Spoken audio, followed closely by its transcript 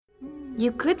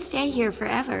You could stay here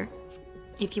forever,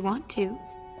 if you want to.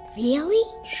 Really?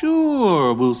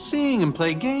 Sure, we'll sing and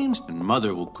play games, and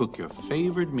Mother will cook your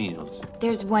favorite meals.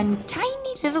 There's one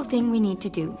tiny little thing we need to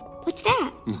do. What's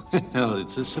that? Well,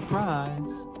 it's a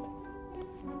surprise.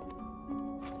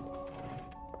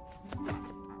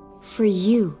 For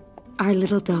you, our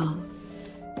little doll.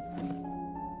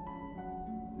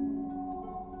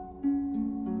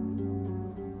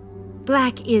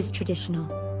 Black is traditional.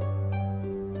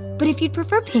 But if you'd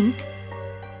prefer pink,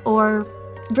 or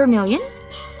vermilion,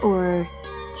 or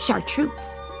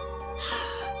chartreuse,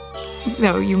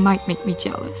 though you might make me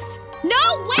jealous.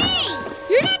 No way!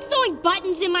 You're not sewing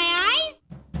buttons in my eyes!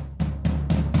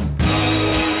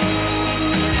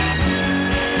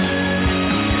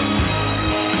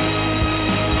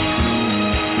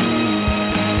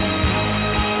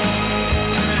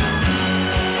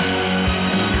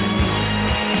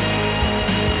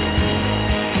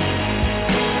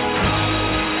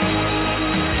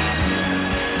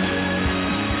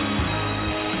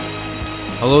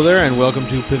 Hello there, and welcome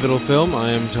to Pivotal Film.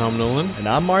 I am Tom Nolan. And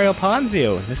I'm Mario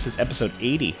Ponzio, and this is episode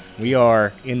 80. We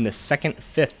are in the second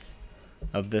fifth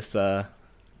of this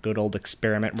good old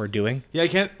experiment we're doing. Yeah, I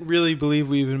can't really believe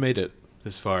we even made it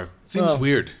this far. It seems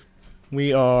weird.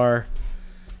 We are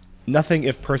nothing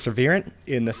if perseverant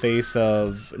in the face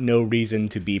of no reason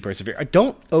to be perseverant.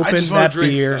 Don't open that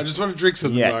beer. I just want to drink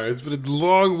something, yet. Mario. It's been a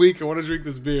long week. I want to drink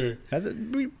this beer.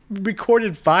 We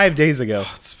recorded 5 days ago.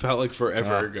 It's felt like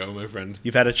forever ago, my friend.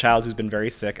 You've had a child who's been very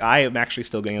sick. I am actually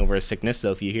still getting over a sickness,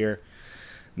 so if you hear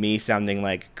me sounding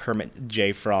like Kermit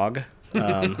J. Frog,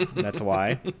 that's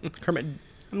why. I'm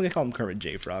going to call him Kermit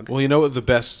J. Frog. Well, you know what the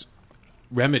best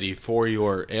remedy for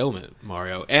your ailment,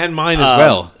 Mario, and mine as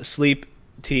well? Sleep,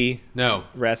 tea, No,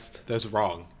 rest. that's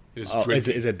wrong. It's Oh,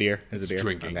 drinking. is it beer? Is It's it beer?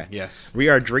 drinking, Okay. yes. We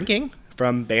are drinking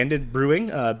from Banded Brewing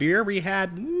beer we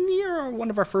had near one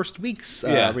of our first weeks.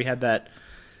 Yeah. We had that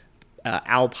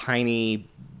alpine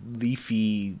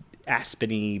leafy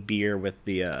aspeny beer with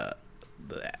I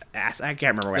can't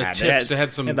remember what The it had. tips. It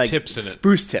had some tips in it.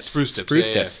 Spruce tips. Spruce tips, Spruce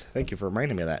yeah, tips. Thank you for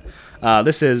reminding me of that.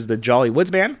 This is the Jolly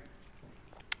Woodsman.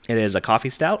 It is a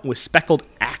coffee stout with speckled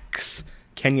axe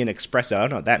Kenyan espresso. I don't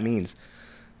know what that means.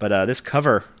 But this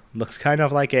cover looks kind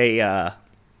of like a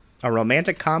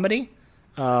romantic comedy.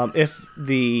 If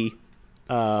the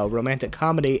romantic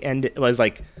comedy was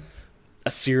like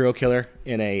a serial killer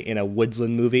in a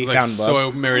Woodsland movie, Like found So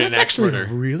love. I Married an That's Axe actually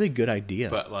Murder. a really good idea.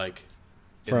 But like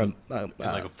from in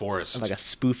like a forest. like a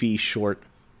spoofy short,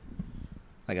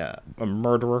 like a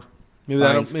murderer. Maybe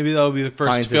finds- that'll be the first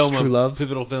finds his film true of love.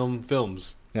 Pivotal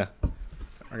Films. Yeah,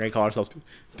 we're gonna call ourselves.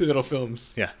 Pivotal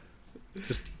Films. Yeah,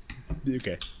 just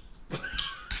okay.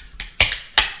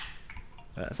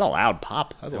 That's a loud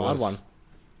pop. That's a It loud was. one.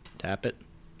 Tap it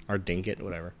or dink it,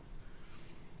 whatever.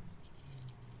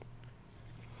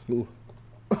 Ooh,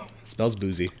 smells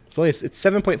boozy. It's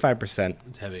 7.5%.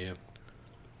 It's heavy, yeah.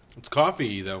 It's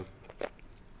coffee, though.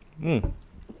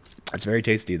 It's very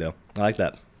tasty though. I like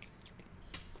that.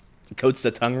 It coats the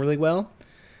tongue really well.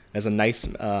 Has a nice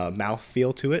mouth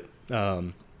feel to it.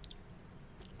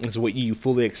 It's what you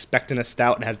fully expect in a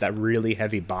stout. It has that really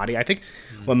heavy body. I think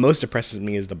what most impresses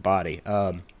me is the body.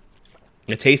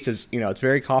 The taste is, it's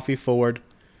very coffee forward.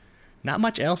 Not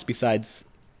much else besides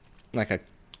like a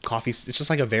coffee. It's just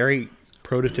like a very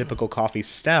prototypical coffee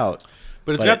stout.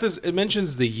 But it's got this. It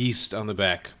mentions the yeast on the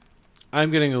back. I'm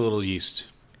getting a little yeast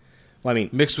Well, I mean,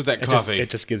 mixed with that it coffee. it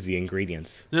just gives the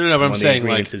ingredients. No, but One I'm of the saying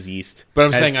ingredients like. is yeast. But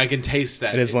I'm Has- saying I can taste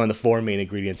that. it is one of the 4 main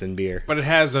ingredients in beer. But it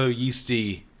has a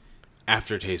yeasty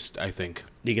aftertaste, I think.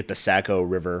 You get the Saco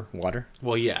River water.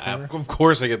 Well, yeah, of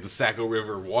course I get the Saco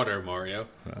River water, Mario.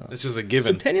 It's just a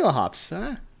given. Centennial hops.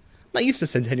 I'm not used to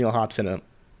Centennial hops in a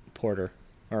porter.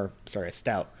 A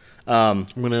stout. I'm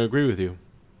going to agree with you,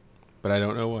 but I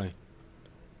don't know why.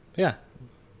 Yeah.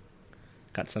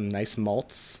 Got some nice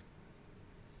malts.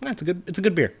 Yeah, it's a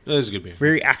good beer. That is a good beer.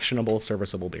 Very actionable,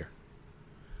 serviceable beer.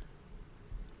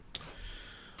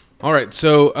 All right,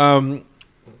 so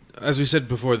as we said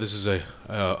before, this is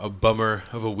a bummer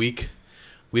of a week.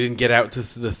 We didn't get out to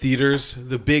the theaters.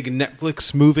 The big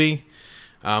Netflix movie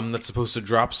that's supposed to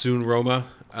drop soon, Roma,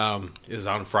 is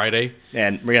on Friday.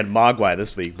 And we had Mogwai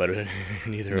this week, but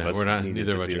neither of No, us we're not- needed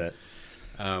neither to of us see are. that.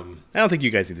 I don't think you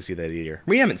guys need to see that either.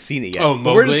 We haven't seen it yet. Oh,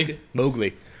 but we're Mowgli? just-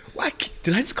 Mowgli. What?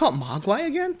 Did I just call it Mogwai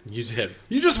again? You did.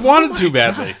 You just wanted to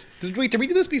badly. Did we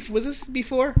do this before? Was this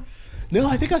before? No,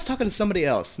 I think I was talking to somebody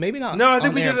else. Maybe not. No, I think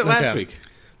on we air. did it last Okay. week.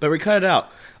 But we cut it out.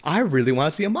 I really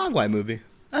want to see a Mogwai movie.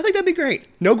 I think that'd be great.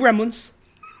 No gremlins.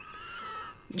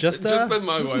 Just the Mogwai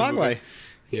movie. Mogwai.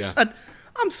 Yeah.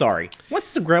 I'm sorry.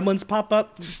 Once the Gremlins pop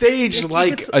up, Staged it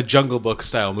like gets- a Jungle Book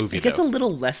style movie, it gets a though.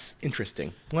 little less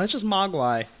interesting. Well, it's just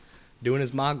Mogwai doing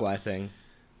his Mogwai thing.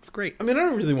 It's great. I mean, I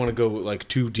don't really want to go like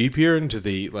too deep here into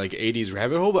the like 80s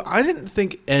rabbit hole, but I didn't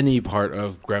think any part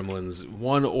of Gremlins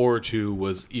 1 or 2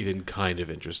 was even kind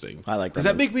of interesting. I like Does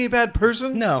that Gremlins. make me a bad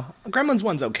person? No, Gremlins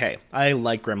 1's okay. I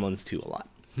like Gremlins 2 a lot.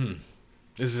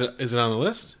 Is it on the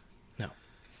list? No.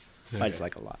 I just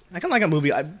like it a lot. I can like a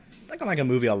movie. I can like a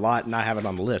movie a lot and not have it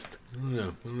on the list. I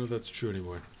don't know if that's true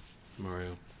anymore,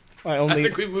 Mario. I only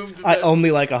think we moved to I that. only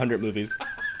like 100 movies.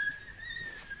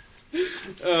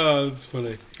 Oh, that's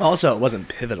funny. Also, it wasn't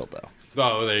pivotal though.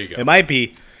 Oh, there you go. It might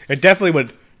be. It definitely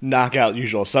would knock out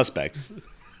Usual Suspects.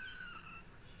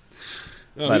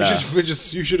 Oh,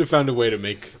 but, you should have found a way to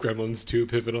make Gremlins 2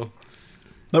 pivotal.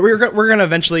 But we're going to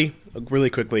eventually, really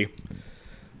quickly,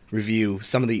 review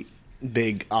some of the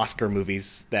big Oscar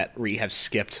movies that we have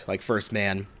skipped, like First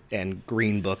Man and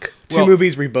Green Book. Two Well-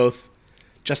 movies we both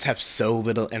just have so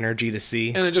little energy to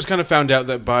see. And I just kind of found out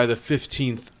that by the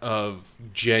 15th of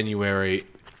January,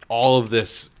 all of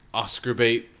this Oscar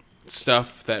bait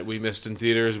stuff that we missed in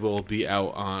theaters will be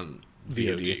out on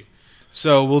VOD.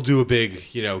 So we'll do a big,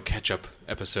 catch-up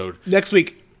episode. Next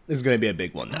week is going to be a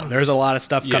big one, though. There's a lot of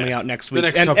stuff coming out next The week.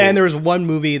 next and couple- there's one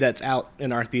movie that's out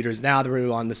in our theaters now that we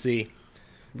want to see.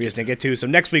 We just didn't get to. So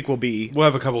next week will be... We'll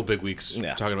have a couple big weeks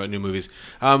Yeah. talking about new movies.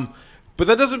 But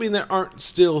that doesn't mean there aren't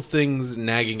still things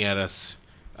nagging at us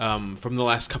from the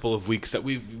last couple of weeks that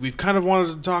we've kind of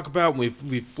wanted to talk about.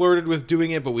 We've flirted with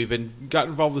doing it, but got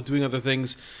involved with doing other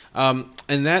things. And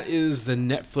that is the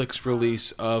Netflix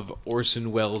release of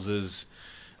Orson Welles'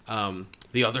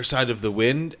 The Other Side of the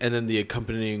Wind, and then the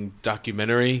accompanying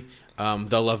documentary,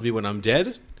 They'll Love Me When I'm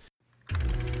Dead.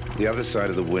 The Other Side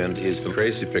of the Wind is the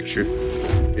crazy picture.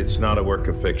 It's not a work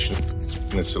of fiction,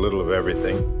 and it's a little of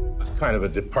everything. It's kind of a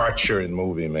departure in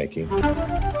movie making.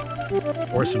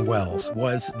 Orson Welles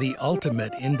was the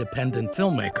ultimate independent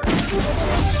filmmaker.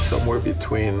 Somewhere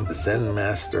between Zen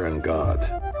master and God.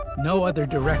 No other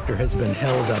director has been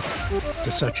held up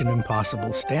to such an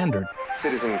impossible standard.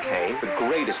 Citizen Kane, the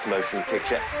greatest motion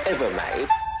picture ever made.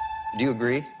 Do you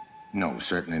agree? No,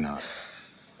 certainly not.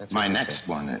 That's My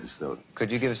interesting. next one is, though.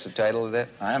 Could you give us the title of that?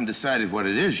 I haven't decided what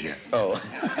it is yet. Oh.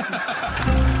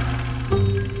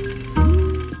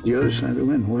 The Other Side of the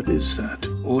Wind, what is that?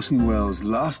 Orson Welles'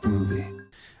 last movie.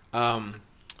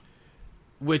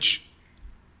 Which,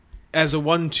 as a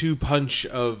 1-2 punch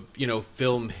of,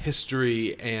 film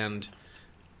history and,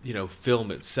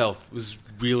 film itself, was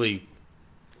really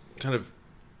kind of,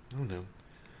 I don't know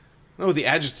what the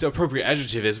appropriate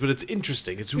adjective is, but it's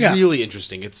interesting. It's really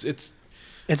interesting. It's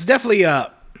definitely I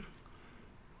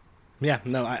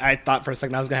thought for a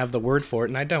second I was gonna have the word for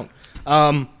it, and I don't.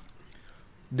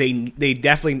 They're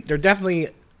definitely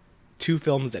two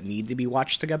films that need to be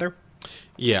watched together.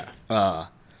 Yeah.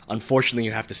 Unfortunately,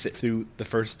 you have to sit through the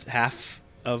first half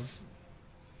of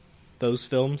those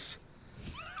films,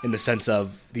 in the sense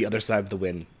of The Other Side of the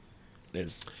Wind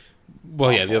is.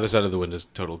 Well, yeah, The Other Side of the Wind is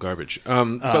total garbage.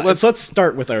 But let's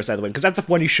start with The Other Side of the Wind, because that's the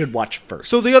one you should watch first.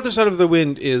 So The Other Side of the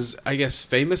Wind is, I guess,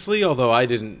 famously, although I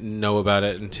didn't know about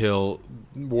it until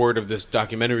word of this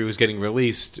documentary was getting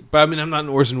released. But I mean, I'm not an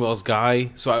Orson Welles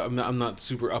guy, so I'm not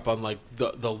super up on like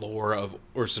the lore of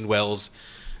Orson Welles,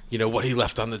 what he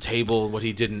left on the table and what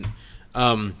he didn't.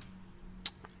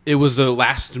 It was the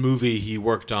last movie he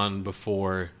worked on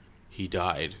before he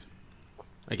died,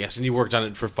 I guess, and he worked on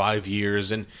it for 5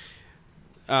 years, and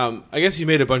I guess he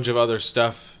made a bunch of other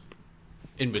stuff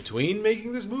in between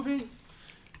making this movie,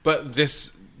 but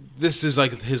this is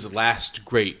like his last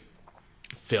great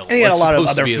film. And he had a What's lot of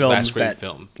supposed to other be his last films great that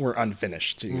film. were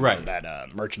unfinished. Right.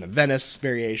 That Merchant of Venice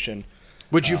variation.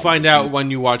 Which you find out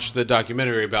when you watch the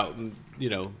documentary about,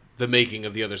 the making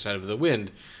of The Other Side of the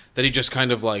Wind, that he just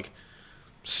kind of like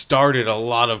started a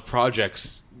lot of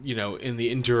projects, in the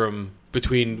interim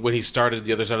between when he started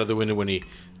The Other Side of the Wind and when he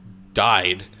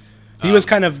died. He was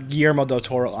kind of Guillermo del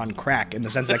Toro on crack, in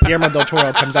the sense that Guillermo del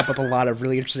Toro comes up with a lot of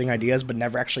really interesting ideas but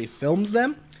never actually films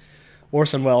them.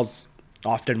 Orson Welles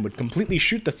often would completely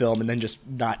shoot the film and then just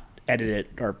not edit it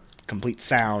or complete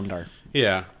sound or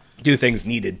do things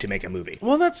needed to make a movie.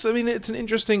 Well, it's an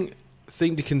interesting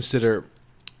thing to consider.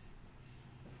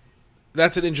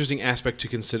 That's an interesting aspect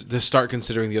to start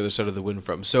considering The Other Side of the Wind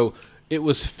from. So it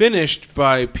was finished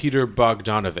by Peter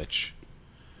Bogdanovich,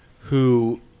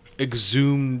 who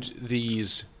exhumed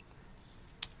these,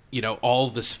 all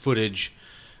this footage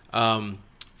from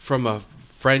a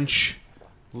French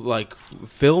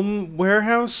film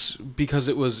warehouse, because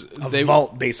it was a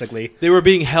vault, basically. They were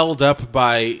being held up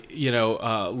by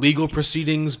legal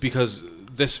proceedings because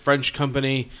this French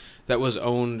company that was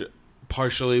owned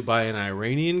partially by an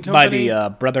Iranian company. By the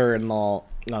brother-in-law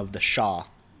of the Shah.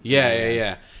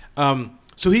 Yeah.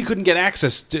 So he couldn't get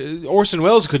access to... Orson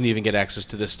Welles couldn't even get access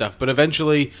to this stuff. But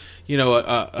eventually,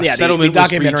 a settlement the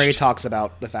documentary was reached. talks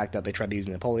about the fact that they tried to use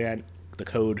Napoleon, the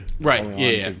code Right,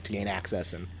 Napoleon to gain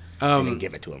access, and they didn't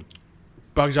give it to him.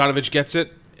 Bogdanovich gets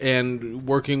it, and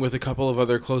working with a couple of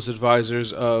other close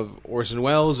advisors of Orson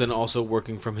Welles and also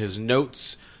working from his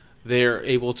notes, they're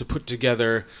able to put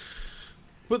together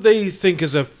what they think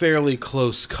is a fairly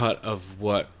close cut of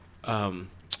what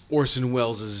Orson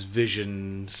Welles'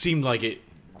 vision seemed like it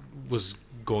was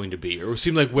going to be, or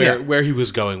seemed like where he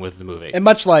was going with the movie. And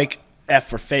much like F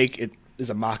for Fake, it is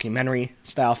a mockumentary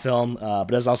style film,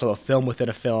 but it's also a film within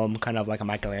a film, kind of like a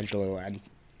Michelangelo and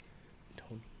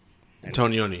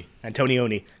Antonioni.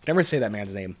 Can never say that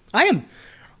man's name.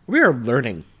 We are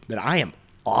learning that I am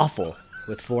awful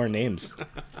with foreign names,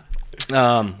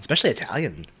 especially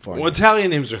Italian foreign names.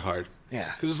 Italian names are hard. Yeah,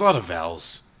 because there's a lot of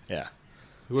vowels. Yeah.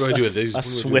 What do I do with these?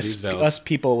 Us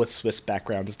people with Swiss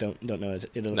backgrounds don't know it.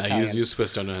 You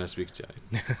Swiss don't know how to speak Italian.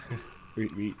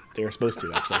 They were supposed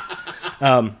to, actually.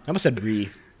 I almost said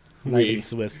not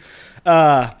Swiss.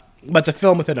 But it's a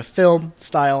film within a film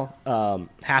style.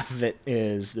 Half of it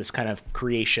is this kind of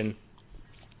creation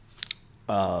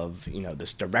of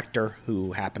this director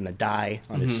who happened to die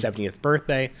on his 70th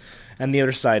birthday, and the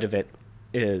other side of it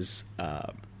is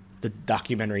the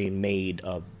documentary made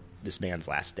of this man's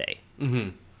last day.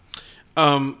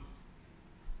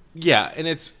 Yeah, and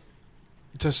it's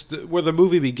just where the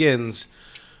movie begins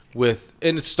with,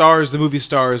 and the movie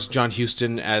stars John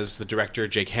Huston as the director,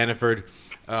 Jake Hannaford.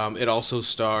 It also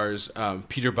stars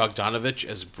Peter Bogdanovich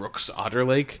as Brooks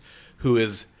Otterlake, who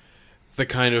is the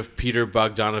kind of Peter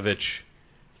Bogdanovich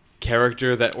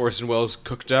character that Orson Welles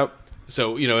cooked up.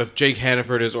 So, if Jake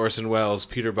Hannaford is Orson Welles,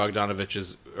 Peter Bogdanovich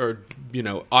is,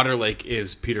 Otterlake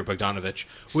is Peter Bogdanovich,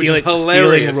 which is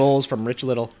hilarious. Stealing roles from Rich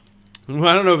Little. Well,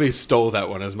 I don't know if he stole that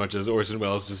one as much as Orson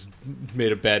Welles just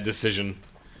made a bad decision.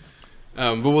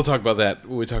 But we'll talk about that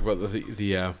when we talk about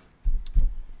the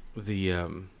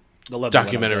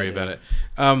documentary about it.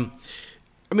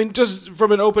 Just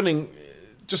from an opening,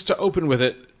 just to open with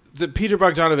it, that Peter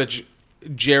Bogdanovich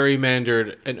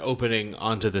gerrymandered an opening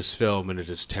onto this film, and it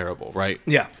is terrible, right?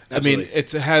 Yeah,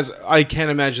 absolutely. I can't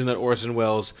imagine that Orson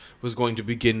Welles was going to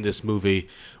begin this movie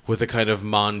with a kind of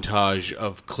montage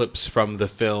of clips from the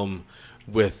film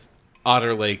with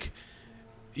Otterlake,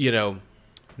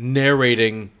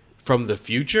 narrating from the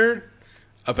future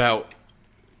about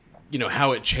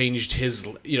how it changed his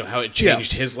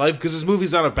his life, because this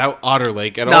movie's not about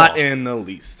Otterlake at all. Not in the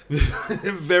least.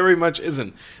 It very much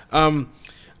isn't.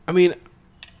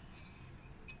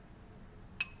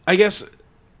 I guess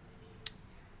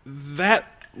that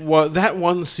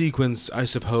one sequence, I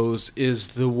suppose, is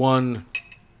the one,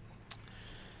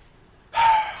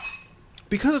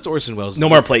 because it's Orson Welles. No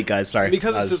more plate, guys. Sorry,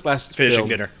 because it's his last finishing film.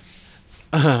 dinner.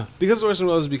 Because Orson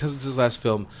Welles, because it's his last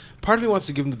film, part of me wants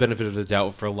to give him the benefit of the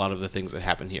doubt for a lot of the things that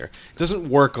happen here. It doesn't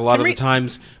work a lot of the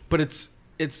times, but it's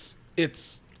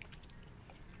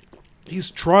he's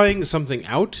trying something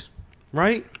out,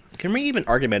 right? Can we even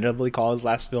argumentatively call his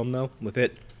last film though? With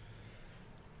it,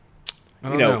 I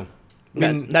don't know.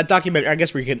 That documentary. I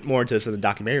guess we get more into this in the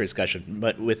documentary discussion,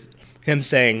 but with him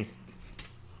saying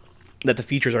that the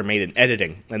features are made in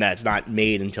editing and that it's not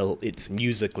made until it's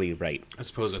musically right. I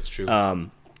suppose that's true.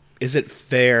 Is it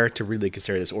fair to really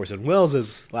consider this Orson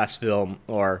Welles' last film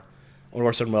or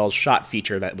Orson Welles shot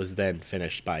feature that was then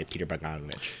finished by Peter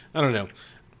Bogdanovich? I don't know.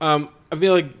 I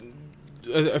feel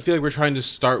like we're trying to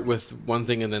start with one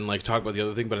thing and then talk about the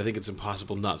other thing, but I think it's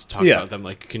impossible not to talk about them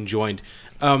conjoined.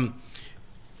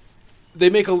 They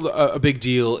make a big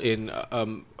deal in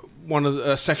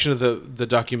a section of the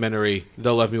documentary,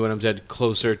 They'll Love Me When I'm Dead,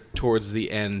 closer towards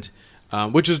the end,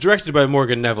 which was directed by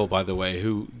Morgan Neville, by the way,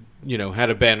 who had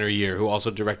a banner year, who also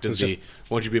directed the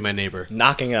Won't You Be My Neighbor,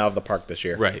 knocking it out of the park this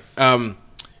year, right?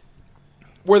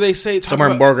 Where they say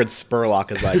somewhere Morgan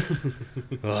Spurlock is like,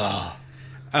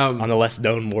 on the less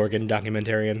known Morgan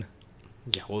documentarian.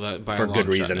 Yeah, well, that by for a long good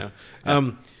shot reason.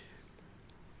 Now.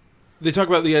 They talk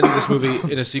about the end of this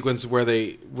movie in a sequence where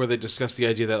they discuss the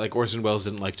idea that Orson Welles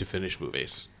didn't like to finish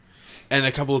movies, and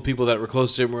a couple of people that were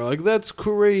close to him were like, "That's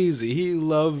crazy. He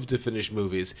loved to finish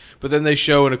movies." But then they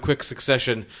show in a quick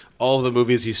succession all of the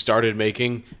movies he started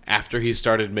making after he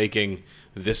started making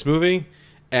this movie,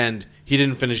 and he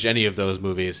didn't finish any of those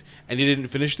movies, and he didn't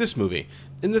finish this movie.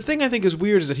 And the thing I think is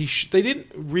weird is that they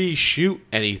didn't reshoot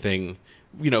anything,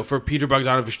 for Peter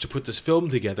Bogdanovich to put this film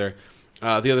together.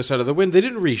 The Other Side of the Wind, they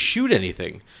didn't reshoot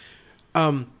anything.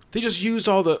 They just used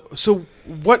all the... So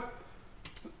what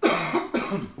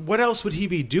what else would he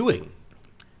be doing?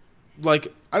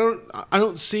 Like, I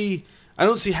don't see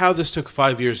how this took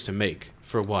 5 years to make,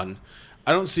 for one.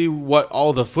 I don't see what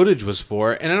all the footage was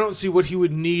for, and I don't see what he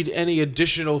would need any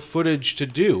additional footage to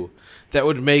do that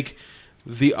would make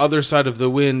The Other Side of the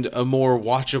Wind a more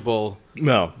watchable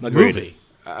movie.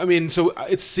 I mean, so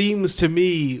it seems to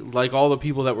me like all the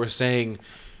people that were saying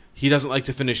he doesn't like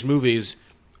to finish movies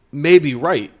may be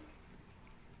right,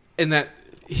 and that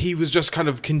he was just kind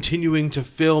of continuing to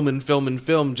film and film and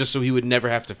film just so he would never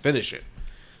have to finish it.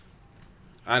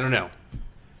 I don't know.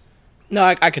 No,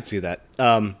 I could see that.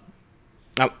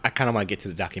 I kind of want to get to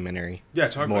the documentary. Yeah,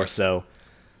 talk more about it. So,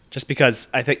 just because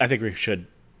I think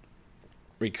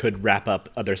we could wrap up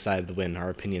Other Side of the Wind, our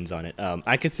opinions on it.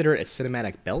 I consider it a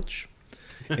cinematic belch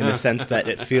in the sense that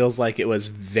it feels like it was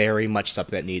very much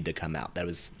something that needed to come out. That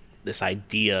was this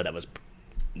idea that was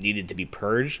needed to be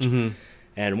purged,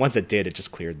 and once it did, it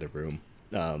just cleared the room.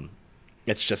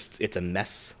 It's a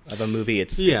mess of a movie.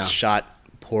 It's shot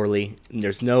poorly.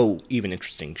 There's no even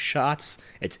interesting shots.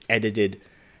 It's edited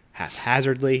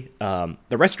haphazardly. The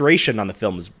restoration on the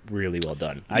film is really well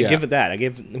done. I give it that. I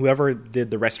give whoever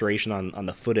did the restoration on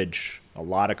the footage a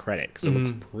lot of credit because it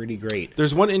looks pretty great.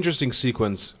 There's one interesting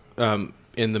sequence in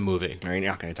the movie. You're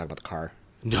not going to talk about the car.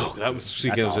 No, that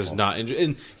sequence is not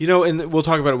interesting. And we'll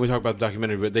talk about it when we talk about the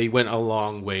documentary, but they went a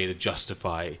long way to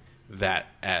justify that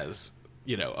as,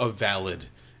 a valid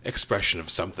expression of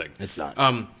something. It's not.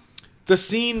 The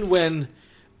scene when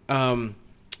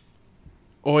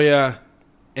Oya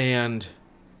and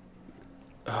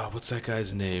what's that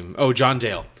guy's name? Oh, John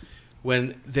Dale.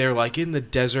 When they're like in the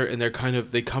desert and they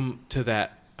come to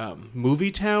that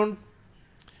movie town.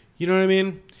 You know what I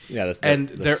mean? Yeah, that's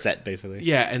the set basically.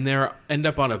 Yeah, and they end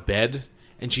up on a bed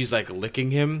and she's like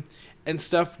licking him and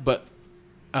stuff, but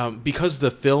because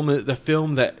the film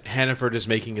that Hannaford is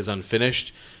making is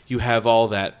unfinished, you have all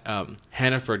that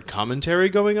Hannaford commentary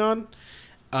going on.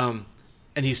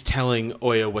 And he's telling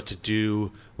Oya what to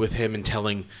do with him and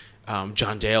telling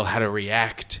John Dale how to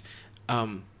react.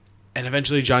 And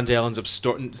eventually John Dale ends up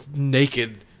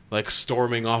naked, like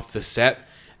storming off the set.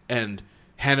 And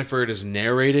Hannaford is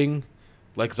narrating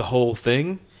like the whole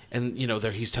thing. And,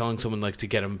 he's telling someone like to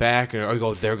get him back.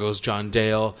 Or there goes John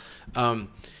Dale.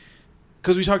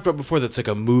 Because we talked about before that's like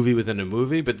a movie within a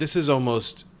movie. But this is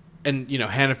almost... And,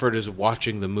 Hannaford is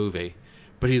watching the movie.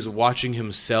 But he's watching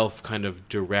himself kind of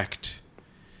direct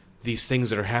these things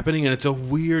that are happening, and it's a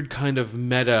weird kind of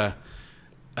meta.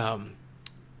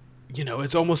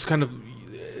 It's almost kind of,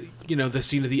 the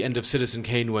scene at the end of Citizen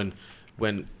Kane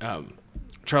when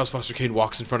Charles Foster Kane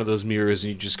walks in front of those mirrors,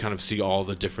 and you just kind of see all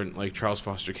the different like Charles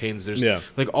Foster Kanes. There's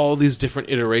like all these different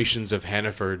iterations of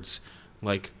Hannaford's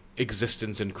like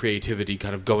existence and creativity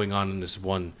kind of going on in this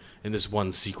one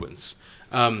sequence.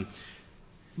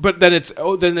 But then it's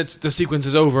the sequence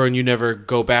is over and you never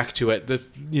go back to it.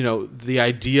 The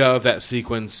idea of that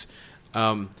sequence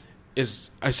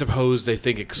is, I suppose, they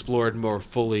think explored more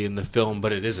fully in the film,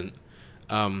 but it isn't.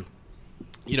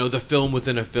 The film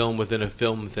within a film within a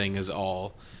film thing is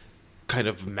all kind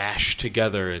of mashed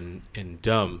together and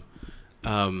dumb,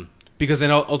 because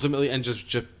then ultimately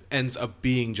ends up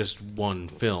being just one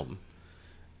film,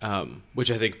 which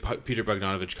I think Peter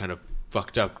Bogdanovich kind of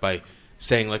fucked up by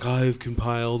saying, like, I've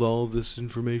compiled all this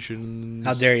information.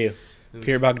 How dare you?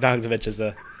 Peter Bogdanovich is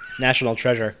a national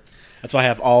treasure. That's why I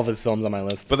have all of his films on my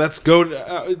list. But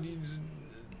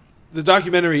the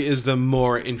documentary is the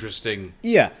more interesting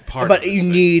part. But you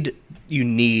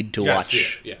need to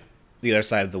watch The Other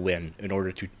Side of the Wind in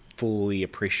order to fully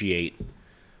appreciate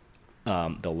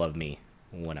They'll Love Me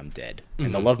When I'm Dead.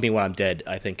 And They'll Love Me When I'm Dead,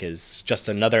 I think, is just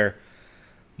another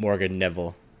Morgan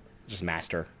Neville, just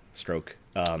master stroke.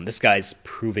 This guy's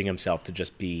proving himself to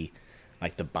just be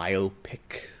like the biopic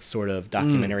sort of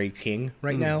documentary king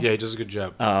right now. Yeah, he does a good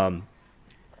job.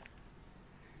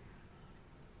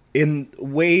 In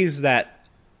ways that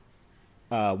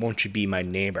Won't You Be My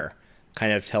Neighbor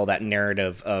kind of tell that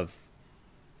narrative of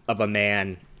a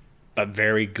man, a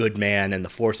very good man, and the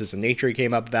forces of nature he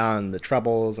came up about, and the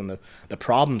troubles and the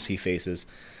problems he faces.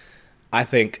 I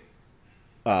think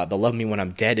The Love Me When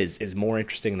I'm Dead is more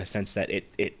interesting in the sense that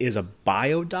it is a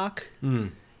biodoc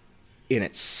in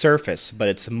its surface, but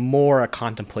it's more a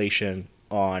contemplation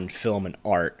on film and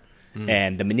art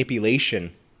and the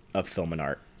manipulation of film and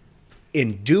art.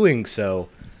 In doing so,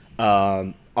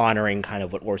 honoring kind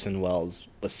of what Orson Welles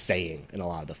was saying in a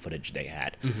lot of the footage they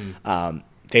had.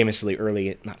 Famously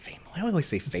early... Not famous. Why do I always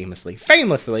say famously?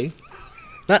 Famously!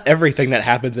 Not everything that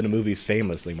happens in a movie is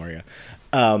famously, Mario.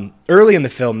 Early in the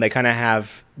film, they kind of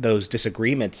have those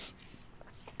disagreements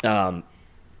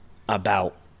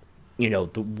about,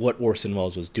 what Orson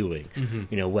Welles was doing.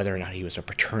 Mhm. Whether or not he was a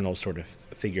paternal sort of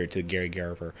figure to Gary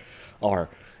Garver, or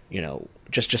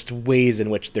just ways in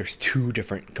which there's two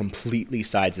different completely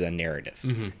sides of the narrative.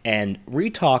 Mhm. And we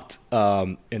talked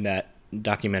in that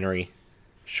documentary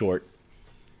short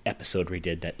episode we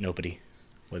did that nobody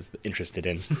was interested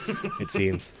in, it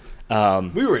seems.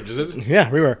 We were interested. Yeah,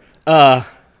 we were. Our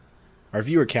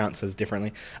viewer count says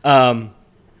differently. That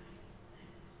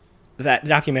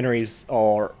documentaries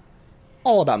are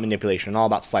all about manipulation, all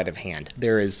about sleight of hand.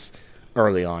 There is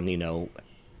early on,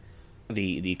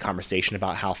 the conversation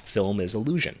about how film is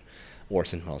illusion.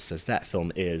 Orson Welles says that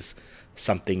film is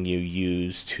something you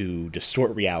use to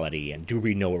distort reality, and do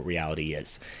we know what reality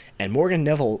is? And Morgan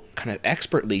Neville kind of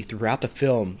expertly throughout the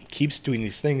film keeps doing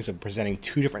these things of presenting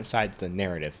two different sides of the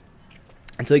narrative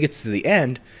until he gets to the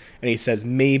end and he says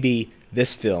maybe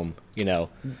this film,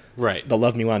 right, The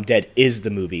Love Me When I'm Dead, is the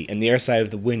movie, and The Other Side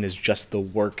of the Wind is just the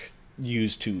work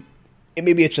used to, and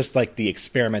maybe it's just like the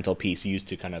experimental piece used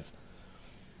to kind of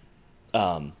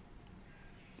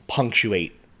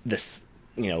punctuate this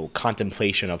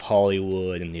contemplation of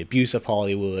Hollywood and the abuse of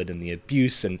Hollywood and the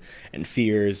abuse and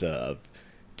fears of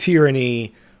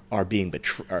tyranny or being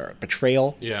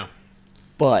betrayal. Yeah.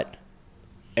 But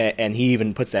and he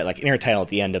even puts that like inner title at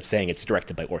the end of saying it's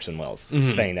directed by Orson Welles,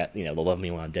 Mhm. saying that The Love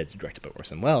Me When I'm Dead is directed by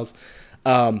Orson Welles.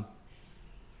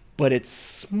 But it's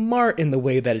smart in the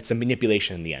way that it's a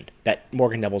manipulation in the end. That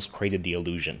Morgan Neville's created the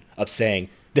illusion of saying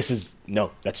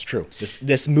that's true.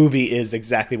 This movie is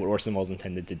exactly what Orson Welles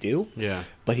intended to do. Yeah.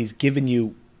 But he's given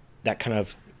you that kind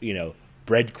of,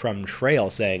 breadcrumb trail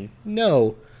saying,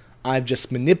 no, I've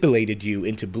just manipulated you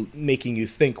into making you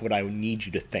think what I need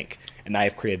you to think. And I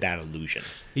have created that illusion.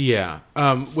 Yeah.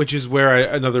 Which is where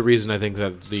another reason I think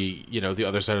that the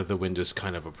Other Side of the Wind is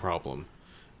kind of a problem.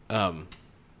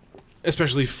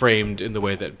 Especially framed in the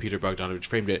way that Peter Bogdanovich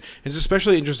framed it. And it's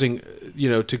especially interesting,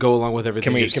 to go along with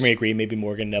everything. Can we agree maybe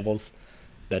Morgan Neville's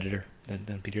better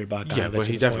than Peter Bogdanovich? Yeah, well,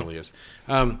 he definitely is.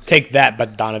 Take that,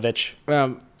 Bogdanovich.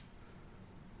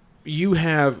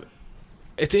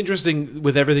 It's interesting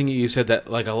with everything you said that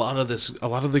like a lot of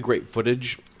the great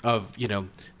footage of,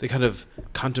 the kind of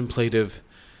contemplative,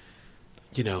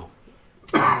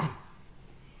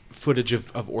 footage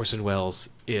of Orson Welles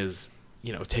is,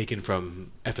 taken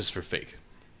from F is for Fake.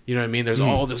 You know what I mean? There's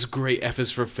all this great F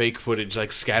is for Fake footage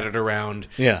like scattered around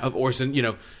of Orson,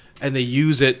 and they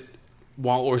use it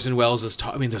while Orson Welles is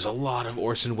talking. I mean, there's a lot of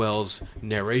Orson Welles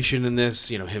narration in this,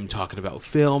 him talking about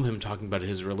film, him talking about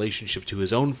his relationship to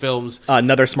his own films.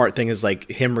 Another smart thing is like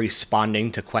him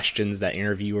responding to questions that the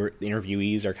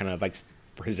interviewees are kind of like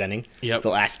presenting. Yep.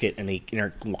 They'll ask it and he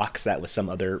interlocks that with some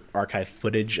other archive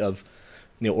footage of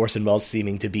Orson Welles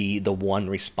seeming to be the one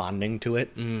responding to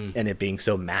it, and it being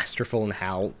so masterful in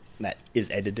how that is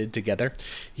edited together.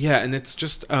 Yeah, and it's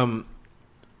just I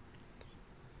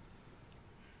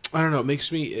don't know.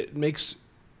 It makes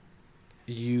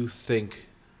you think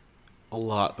a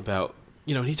lot about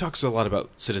he talks a lot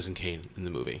about Citizen Kane in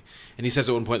the movie, and he says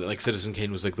at one point that like Citizen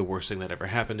Kane was like the worst thing that ever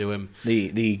happened to him.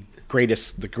 The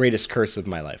greatest curse of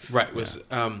my life. Right. Was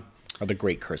or the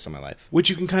great curse of my life. Which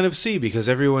you can kind of see because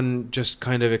everyone just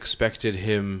kind of expected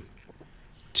him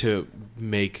to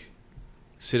make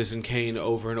Citizen Kane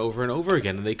over and over and over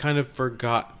again, and they kind of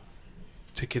forgot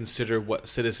to consider what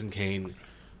Citizen Kane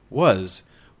was,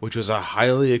 which was a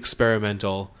highly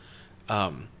experimental,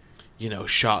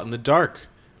 shot in the dark,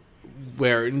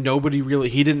 where nobody really,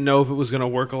 he didn't know if it was going to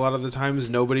work a lot of the times.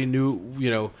 Nobody knew,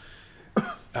 it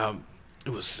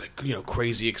was like,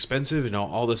 crazy expensive and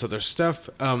all this other stuff.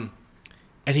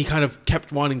 And he kind of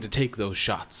kept wanting to take those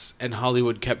shots, and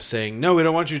Hollywood kept saying, "No, we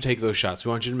don't want you to take those shots. We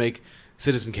want you to make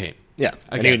Citizen Kane." Yeah,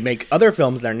 and he would make other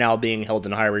films that are now being held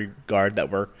in high regard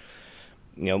that were,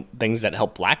 things that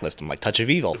helped blacklist him, like Touch of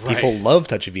Evil. Right. People love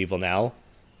Touch of Evil now,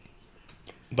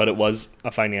 but it was a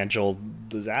financial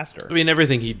disaster. I mean,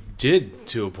 everything he did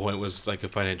to a point was like a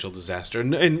financial disaster,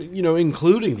 and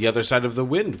including The Other Side of the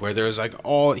Wind, where there was like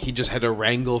he just had to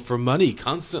wrangle for money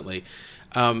constantly.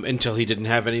 Until he didn't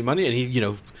have any money, and he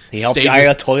helped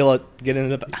Ayatollah get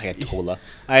into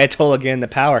Ayatollah get into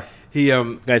power. He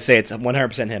gotta say it's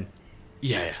 100% him.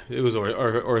 Yeah, it was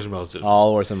Orson Welles did it.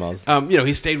 All Orson Welles.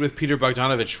 He stayed with Peter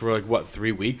Bogdanovich for like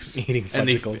 3 weeks eating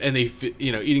fudgesicles, and they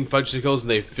eating fudgesicles, and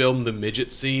they filmed the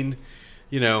midget scene.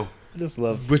 I just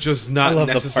love, which was not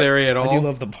necessary at all. I do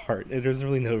love the part. There's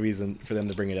really no reason for them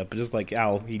to bring it up, but just like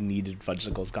how he needed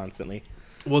fudgesicles constantly.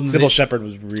 Well, Sybil Shepherd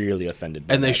was really offended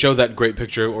by and that. they show that great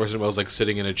picture of Orson Welles like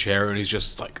sitting in a chair, and he's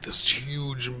just like this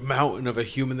huge mountain of a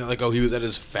human. They're like, oh, he was at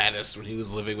his fattest when he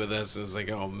was living with us. It's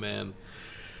like, oh man.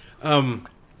 And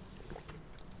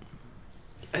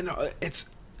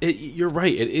You're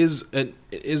right. It is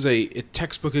a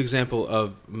textbook example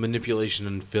of manipulation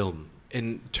in film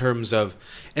in terms of,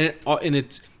 and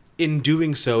it's in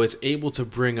doing so, it's able to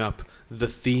bring up the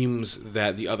themes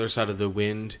that The Other Side of the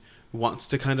Wind wants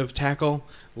to kind of tackle,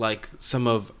 like some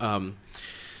of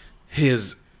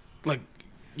his, like,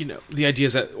 you know, the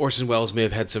ideas that Orson Welles may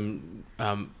have had some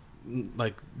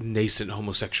like nascent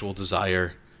homosexual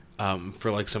desire for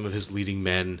like some of his leading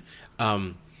men.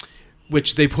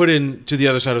 Which they put into The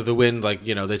Other Side of the Wind, like,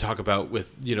 you know, they talk about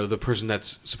with, you know, the person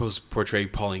that's supposed to portray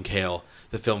Pauline Kael,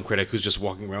 the film critic who's just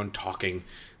walking around talking,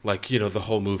 like, you know, the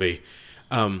whole movie,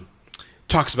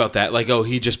 talks about that, like, oh,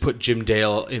 he just put Jim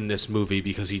Dale in this movie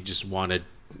because he just wanted,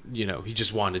 you know, he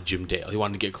just wanted Jim Dale. He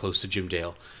wanted to get close to Jim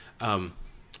Dale.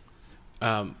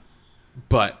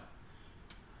 But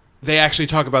they actually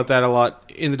talk about that a lot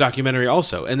in the documentary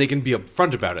also, and they can be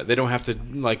upfront about it. They don't have to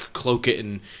like cloak it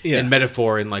in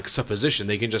metaphor and like supposition.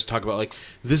 They can just talk about like,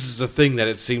 this is a thing that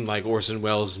it seemed like Orson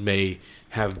Welles may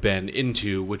have been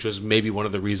into, which was maybe one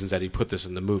of the reasons that he put this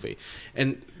in the movie.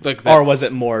 And like, that, or was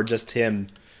it more just him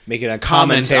making a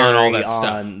commentary on all that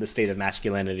stuff, on the state of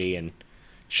masculinity and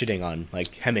shitting on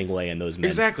like Hemingway and those men?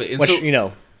 Exactly. And which, so, you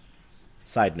know,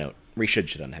 side note, we should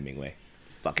shit on Hemingway.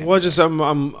 Well, just I'm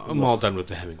all done with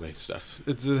the Hemingway stuff.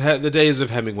 It's the days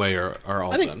of Hemingway are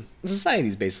all done.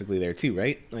 Society's basically there too,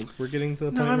 right? Like we're getting to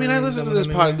the point. No, I mean I listen to this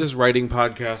writing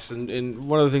podcast, and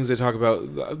one of the things they talk about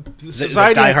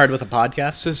society. Die Hard with a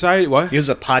podcast. Society, what? There's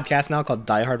a podcast now called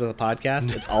Die Hard with a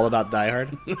Podcast. It's all about Die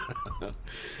Hard.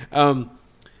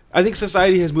 I think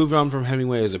society has moved on from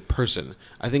Hemingway as a person.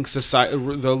 I think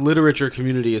the literature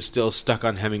community is still stuck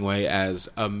on Hemingway as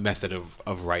a method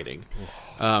of writing.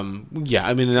 Yeah,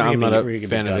 I mean, I'm not a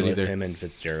fan of it either. Him and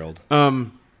Fitzgerald.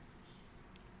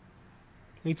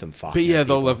 Need some Faulkner. But yeah,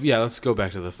 they'll love. Yeah, let's go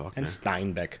back to the Faulkner. And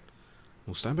Steinbeck.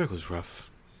 Well, Steinbeck was rough.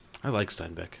 I like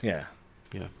Steinbeck. Yeah.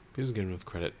 Yeah, he doesn't get enough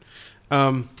credit.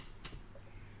 Maybe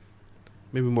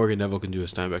Morgan Neville can do a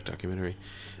Steinbeck documentary.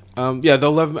 Yeah,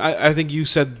 they'll love. I think you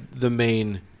said the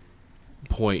main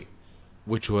point,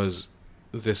 which was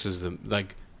this is the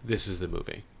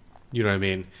movie. You know what I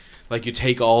mean? Like you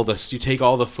take all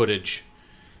the footage,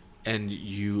 and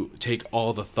you take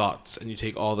all the thoughts, and you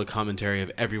take all the commentary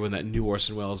of everyone that knew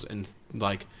Orson Welles and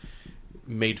like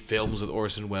made films with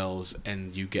Orson Welles,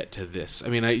 and you get to this. I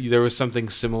mean, there was something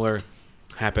similar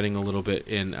happening a little bit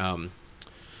in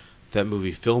that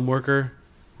movie Film Worker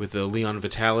with Leon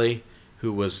Vitali,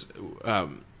 who was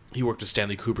he worked with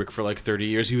Stanley Kubrick for like 30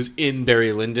 years. He was in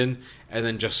Barry Lyndon and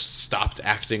then just stopped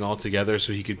acting altogether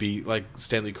so he could be like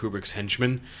Stanley Kubrick's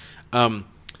henchman. And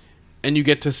you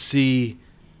get to see,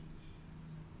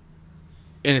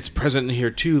 and it's present in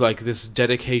here too, like this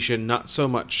dedication not so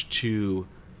much to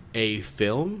a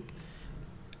film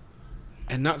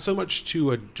and not so much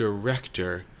to a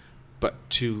director, but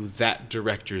to that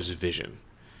director's vision.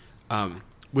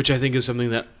 Which I think is something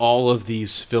that all of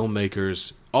these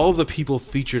filmmakers, all of the people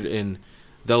featured in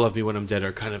They'll Love Me When I'm Dead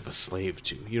are kind of a slave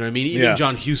to. You know what I mean? Even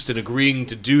John Huston agreeing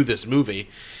to do this movie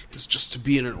is just to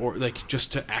be in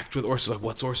just to act with Orson. Like,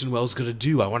 what's Orson Welles going to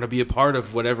do? I want to be a part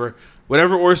of whatever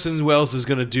Orson Welles is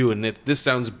going to do. And if this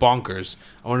sounds bonkers,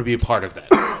 I want to be a part of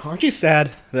that. Aren't you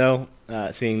sad though,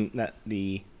 seeing that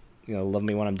Love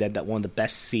Me When I'm Dead? That one of the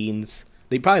best scenes,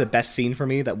 probably the best scene for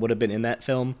me that would have been in that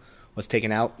film was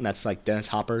taken out, and that's like Dennis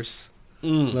Hopper's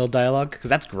little dialogue, because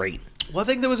that's great. Well, I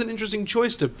think that was an interesting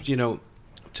choice to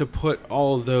put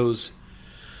all of those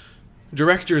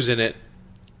directors in it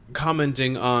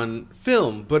commenting on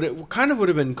film, but it kind of would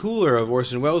have been cooler of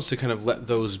Orson Welles to kind of let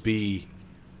those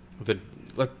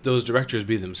directors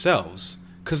be themselves,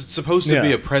 because it's supposed to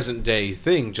be a present day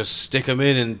thing. Just stick them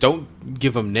in and don't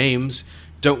give them names,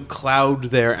 don't cloud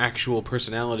their actual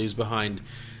personalities behind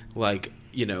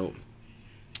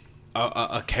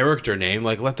a character name.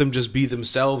 Like, let them just be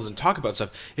themselves and talk about stuff.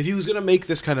 If he was going to make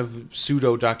this kind of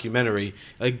pseudo documentary,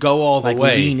 like, go all the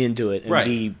way, lean into it and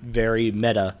be very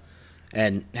meta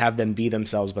and have them be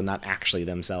themselves but not actually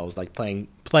themselves, like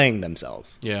playing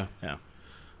themselves. I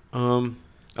don't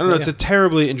know, it's a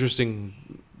terribly interesting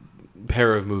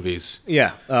pair of movies.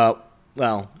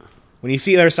 Well, when you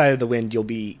see The Other Side of the Wind, you'll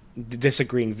be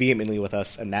disagreeing vehemently with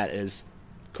us, and that is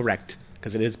correct,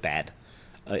 because it is bad.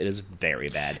 It is very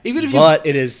bad. But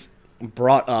it is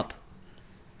brought up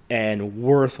and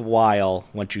worthwhile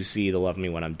once you see The Love Me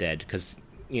When I'm Dead, because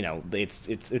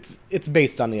it's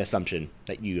based on the assumption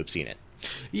that you have seen it.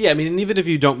 Yeah, I mean, even if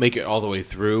you don't make it all the way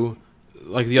through,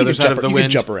 like The Other Side of the Wind, you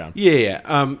can jump around.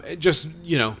 Yeah. Just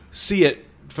see it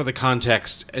for the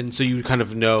context, and so you kind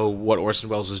of know what Orson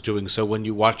Welles is doing. So when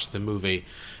you watch the movie,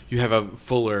 you have a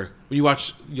fuller. When you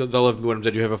watch The Love of Me When I'm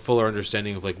Dead, you have a fuller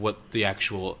understanding of like what the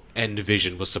actual end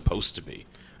vision was supposed to be.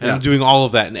 And I'm doing all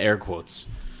of that in air quotes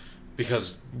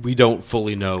because we don't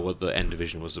fully know what the end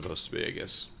vision was supposed to be. I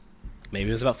guess Maybe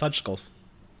it was about fudgesicles.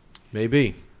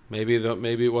 maybe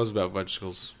it was about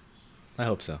vegetables. I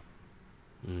hope so.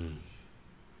 I Maybe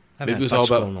haven't it was had all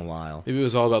fudgesicle about in a while. Maybe it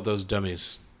was all about those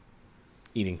dummies.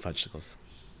 Eating fudgesicles.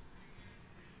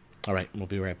 All right, we'll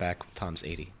be right back with Tom's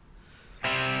 80.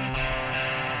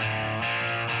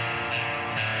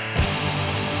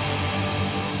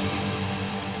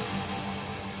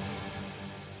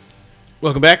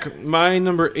 Welcome back. My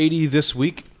number 80 this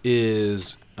week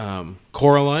is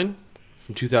Coraline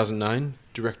from 2009,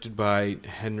 directed by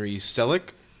Henry Selick,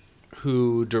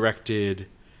 who directed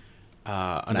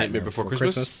A Nightmare Before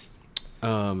Christmas.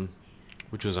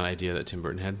 Which was an idea that Tim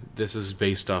Burton had. This is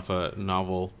based off a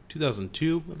novel,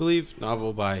 2002, I believe,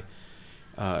 novel by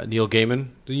Neil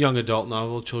Gaiman, the young adult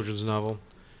novel, children's novel.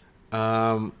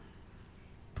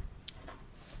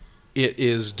 It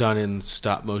is done in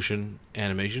stop-motion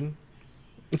animation.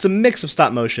 It's a mix of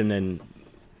stop motion and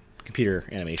computer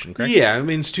animation, correct? Yeah, I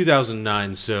mean, it's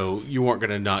 2009, so you weren't going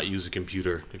to not use a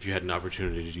computer if you had an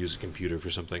opportunity to use a computer for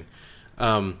something.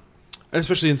 And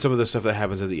especially in some of the stuff that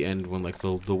happens at the end when like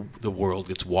the world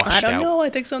gets washed out. I don't know. I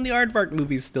think some of the Aardvark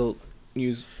movies still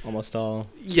use almost all.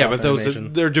 Yeah, but those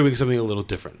animation. they're doing something a little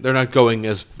different. They're not going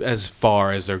as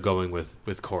far as they're going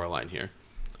with Coraline here.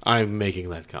 I'm making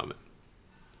that comment.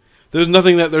 There's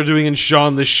nothing that they're doing in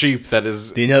Shaun the Sheep that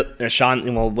is. Do you know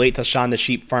Shaun? Well, wait till Shaun the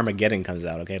Sheep Farmageddon comes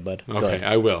out, okay, bud? Go Okay, ahead.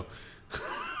 I will.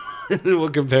 We'll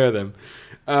compare them.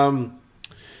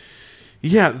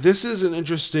 Yeah, this is an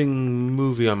interesting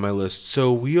movie on my list.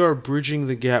 So we are bridging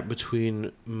the gap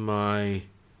between my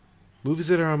movies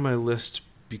that are on my list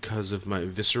because of my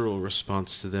visceral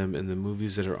response to them and the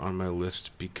movies that are on my list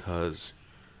because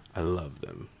I love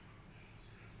them.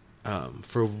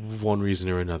 For one reason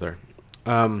or another.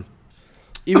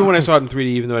 Even when I saw it in 3D,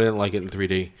 even though I didn't like it in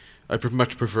 3D, I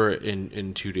much prefer it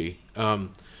in 2D.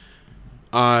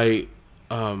 I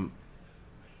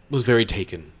was very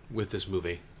taken with this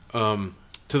movie.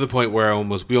 To the point where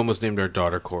we almost named our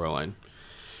daughter Coraline.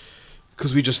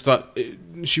 Because we just thought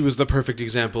she was the perfect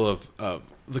example of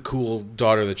the cool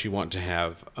daughter that you want to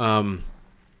have.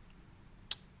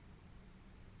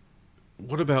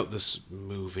 What about this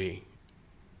movie?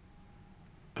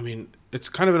 I mean, it's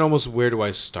kind of an almost where do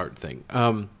I start thing.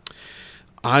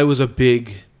 I was a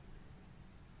big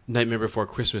Nightmare Before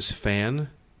Christmas fan.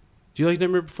 Do you like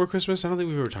Nightmare Before Christmas? I don't think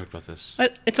we've ever talked about this.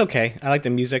 It's okay. I like the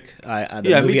music. The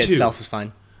Yeah, movie me too. itself is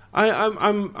fine.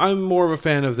 I'm more of a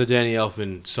fan of the Danny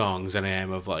Elfman songs than I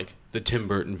am of like the Tim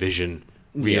Burton vision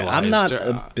realized. Yeah, I'm not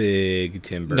a big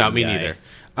Tim Burton No, me guy.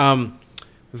 neither.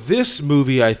 This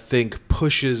movie, I think,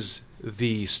 pushes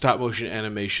the stop-motion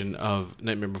animation of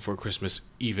Nightmare Before Christmas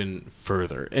even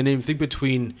further. And I think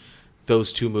between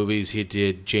those two movies, he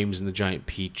did James and the Giant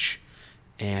Peach,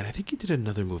 and I think he did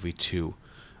another movie too.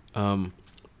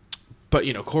 But,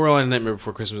 you know, Coraline and Nightmare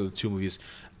Before Christmas are the two movies.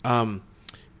 And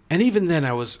even then,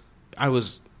 I was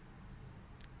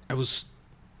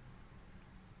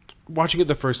watching it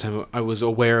the first time. I was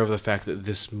aware of the fact that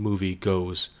this movie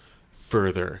goes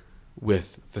further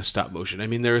with the stop motion. I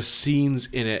mean, there are scenes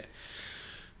in it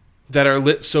that are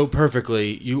lit so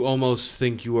perfectly, you almost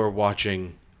think you are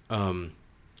watching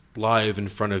live in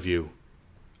front of you,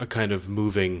 a kind of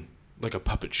moving, like a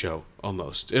puppet show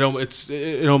almost. It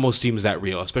almost seems that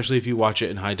real, especially if you watch it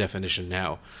in high definition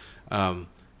now.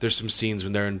 There's some scenes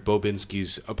when they're in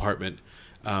Bobinsky's apartment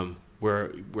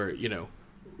where you know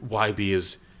YB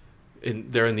is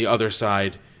they're in the other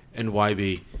side and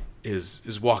YB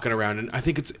is walking around, and I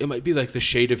think it might be like the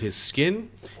shade of his skin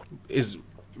is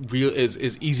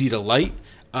easy to light,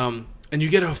 and you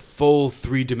get a full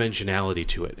three-dimensionality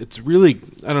to it. It's really,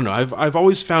 I don't know, I've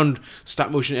always found stop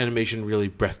motion animation really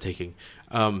breathtaking.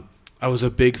 I was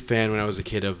a big fan when I was a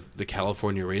kid of the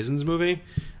California Raisins movie.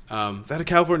 That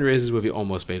California Raisins movie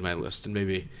almost made my list, and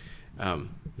maybe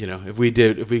you know, if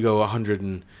we go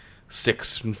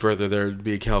 106 and further, there would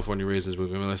be a California Raisins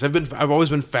movie on my list. I've always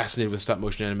been fascinated with stop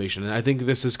motion animation, and I think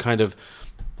this is kind of,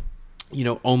 you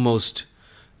know, almost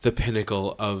the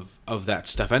pinnacle of that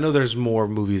stuff. I know there's more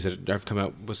movies that have come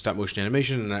out with stop motion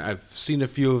animation, and I've seen a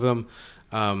few of them.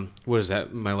 What is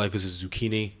that? My Life is a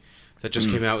Zucchini that just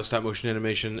came out with stop motion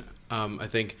animation. I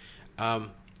think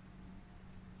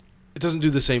it doesn't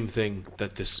do the same thing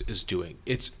that this is doing.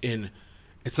 It's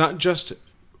not just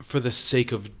for the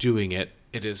sake of doing it.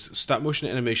 It is stop motion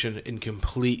animation in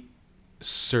complete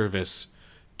service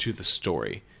to the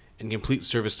story. in complete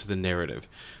service to the narrative.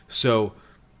 So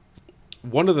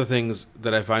one of the things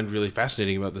that I find really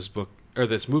fascinating about this book or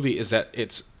this movie is that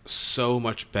it's so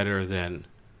much better than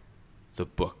the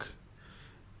book,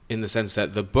 in the sense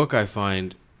that the book I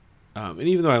find, and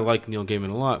even though I like Neil Gaiman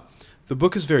a lot, the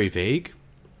book is very vague.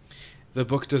 The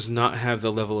book does not have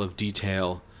the level of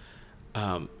detail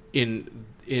in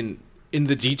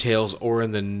the details or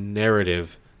in the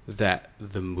narrative that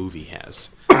the movie has.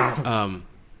 And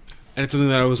it's something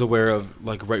that I was aware of,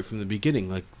 like, right from the beginning.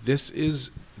 Like, this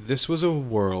was a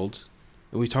world,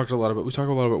 and we talk a lot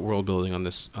about world building on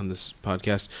this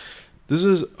podcast. This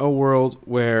is a world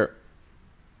where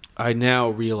I now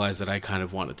realize that I kind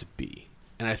of want it to be.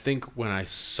 And I think when I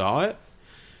saw it,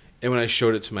 and when I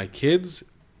showed it to my kids,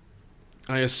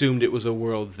 I assumed it was a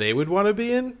world they would want to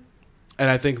be in. And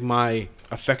I think my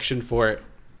affection for it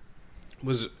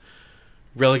was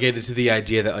relegated to the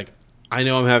idea that, like, I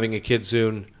know I'm having a kid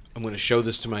soon. I'm going to show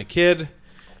this to my kid.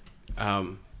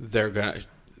 They're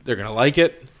gonna like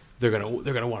it. They're gonna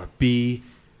want to be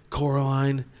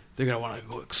Coraline. They're gonna want to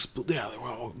go they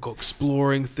want to go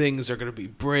exploring things. They're gonna be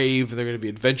brave. They're gonna be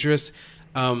adventurous.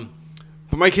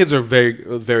 But my kids are very,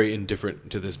 very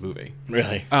indifferent to this movie.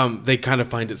 Really? They kind of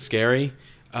find it scary.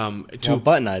 To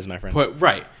button eyes, my friend.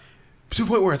 Right. To a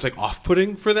point where it's, like,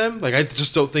 off-putting for them. Like, I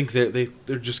just don't think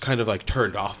they're just kind of, like,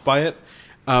 turned off by it.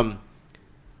 And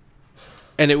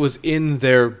it was in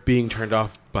their being turned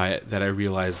off by it that I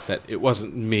realized that it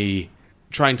wasn't me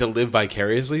trying to live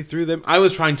vicariously through them. I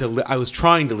was trying to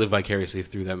live vicariously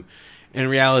through them. In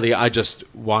reality, I just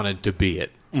wanted to be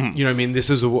it. Mm. You know what I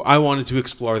mean? I wanted to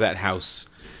explore that house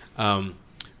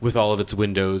with all of its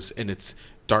windows and its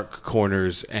dark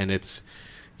corners and its,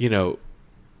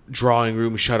 drawing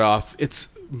room shut off. It's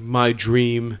my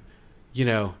dream,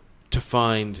 to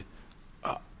find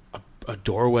a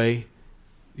doorway,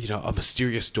 a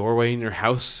mysterious doorway in your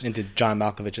house. Into John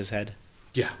Malkovich's head.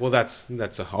 Yeah, well, that's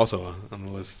also on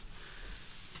the list.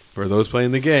 For those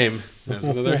playing the game, that's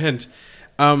another hint.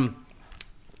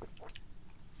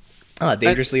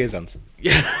 Dangerous Liaisons.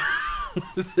 Yeah.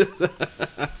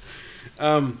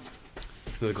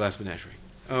 The Glass Menagerie.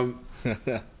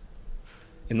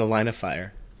 In the Line of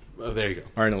Fire. Oh, there you go.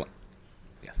 Or in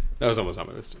yeah, that was almost on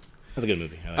my list. That's a good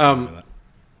movie. I like that.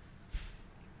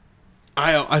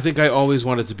 I think I always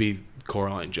wanted to be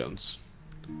Coraline Jones.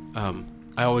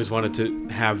 I always wanted to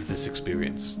have this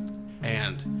experience,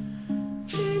 and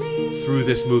through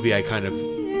this movie, I kind of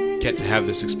get to have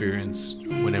this experience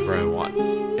whenever I want.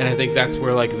 And I think that's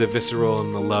where, like, the visceral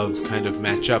and the love kind of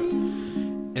match up,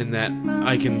 in that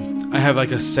I have,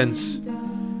 like, a sense,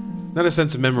 not a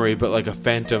sense of memory, but like a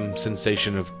phantom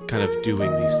sensation of kind of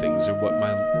doing these things, or what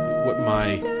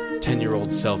my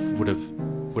 10-year-old self would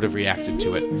have reacted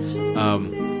to it.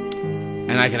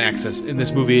 And I can access, in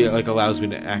this movie, it, like, allows me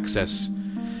to access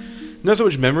not so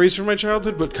much memories from my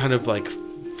childhood, but kind of, like,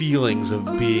 feelings of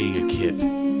being a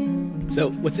kid. So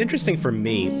what's interesting for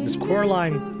me, this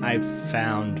Coraline I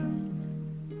found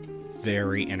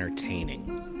very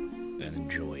entertaining and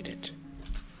enjoyed it.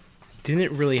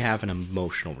 Didn't really have an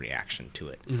emotional reaction to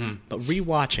it. Mm-hmm. But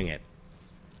rewatching it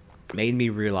made me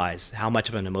realize how much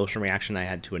of an emotional reaction I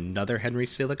had to another Henry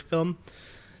Selick film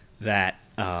that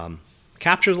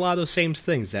captures a lot of those same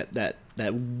things, that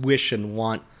wish and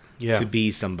want to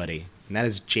be somebody. And that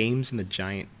is James and the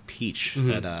Giant Peach,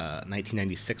 that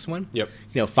 1996 one. Yep.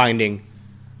 Finding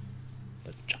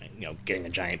the giant, getting a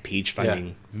giant peach,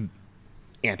 finding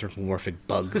anthropomorphic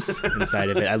bugs inside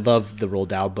of it. I loved the Roald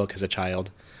Dahl book as a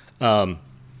child. I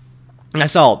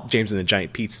saw James and the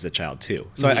Giant Peach as a child too.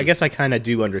 So I guess I kind of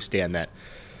do understand that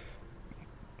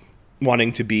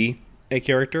wanting to be a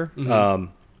character.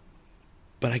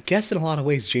 But I guess in a lot of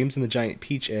ways, James and the Giant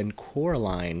Peach and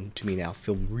Coraline, to me now,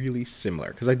 feel really similar.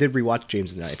 Because I did rewatch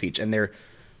James and the Giant Peach, and they're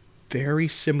very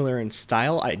similar in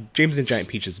style. James and the Giant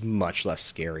Peach is much less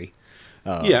scary.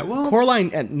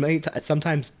 Coraline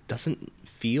sometimes doesn't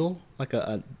feel like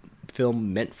a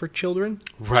film meant for children.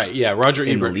 Right, yeah. Roger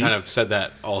Ebert kind of said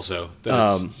that also.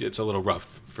 That it's a little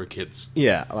rough for kids.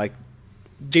 Yeah, like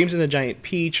James and the Giant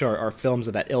Peach are films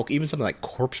of that ilk. Even something like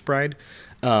Corpse Bride.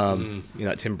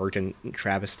 That Tim Burton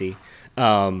travesty.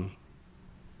 Come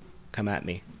at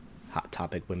me, Hot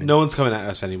Topic women. No one's coming at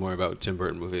us anymore about Tim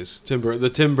Burton movies. The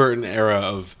Tim Burton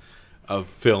era of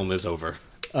film is over.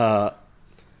 Like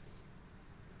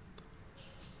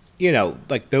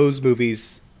those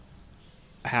movies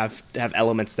have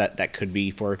elements that could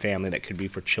be for a family, that could be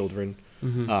for children,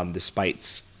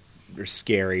 despite or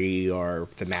scary or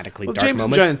thematically dark James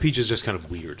moments. and Giant Peach is just kind of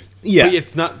weird. Yeah, but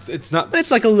it's not. But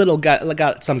it's like a little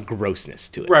got some grossness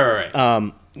to it.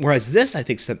 Right. Whereas this, I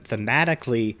think,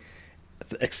 thematically,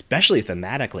 especially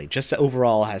thematically, just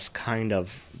overall has kind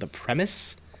of the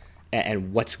premise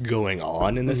and what's going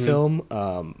on in the film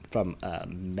from a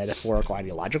metaphorical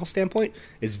ideological standpoint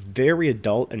is very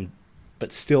adult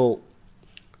but still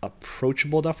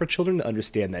approachable enough for children to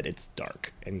understand that it's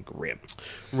dark and grim.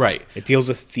 Right. It deals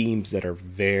with themes that are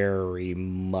very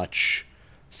much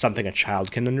something a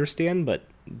child can understand, but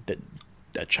that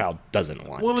a child doesn't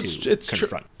want to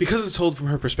confront. Because it's told from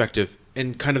her perspective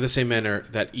in kind of the same manner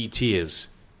that E.T. is.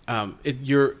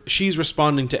 She's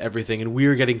responding to everything, and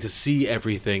we're getting to see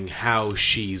everything how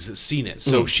she's seen it.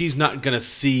 So she's not going to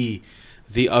see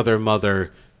the other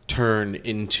mother turn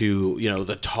into,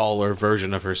 the taller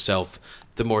version of herself,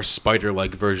 the more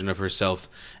spider-like version of herself,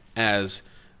 as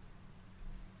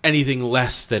anything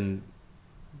less than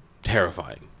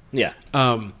terrifying. Yeah.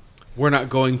 We're not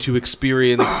going to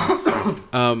experience,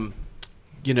 some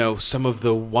of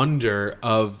the wonder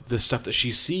of the stuff that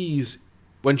she sees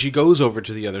when she goes over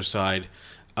to the other side,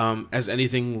 as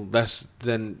anything less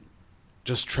than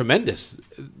just tremendous,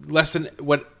 less than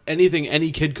what anything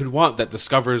any kid could want that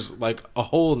discovers like a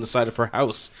hole in the side of her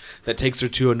house that takes her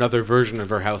to another version of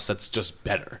her house that's just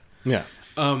better. Yeah.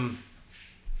 And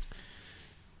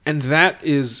that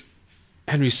is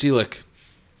Henry Selick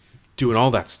doing all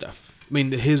that stuff. I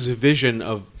mean, his vision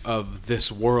of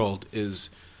this world is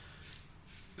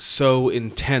so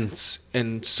intense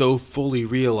and so fully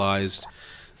realized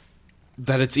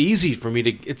that it's easy for me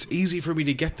to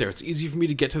get there. It's easy for me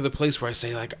to get to the place where I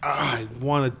say like, I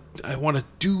want to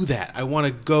do that. I want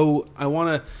to go. I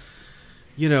want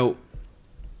to,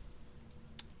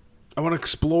 I want to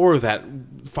explore that,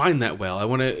 find that well. I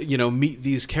want to, meet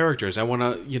these characters. I want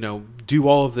to, do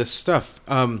all of this stuff.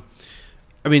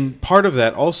 I mean, part of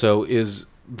that also is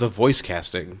the voice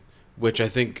casting, which I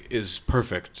think is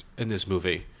perfect in this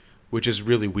movie, which is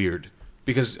really weird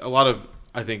because a lot of,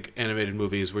 I think, animated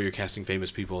movies where you're casting famous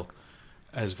people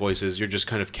as voices, you're just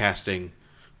kind of casting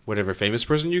whatever famous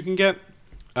person you can get.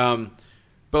 But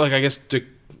like, I guess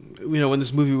when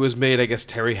this movie was made, I guess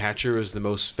Terry Hatcher is the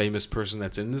most famous person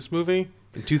that's in this movie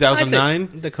in 2009. I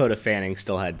think Dakota Fanning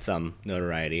still had some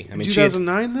notoriety. I mean,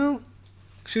 2009 though.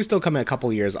 She was still coming a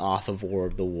couple years off of War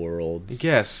of the Worlds.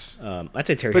 Yes. I'd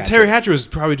say Terry But Hatcher. Terry Hatcher was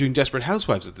probably doing Desperate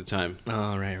Housewives at the time.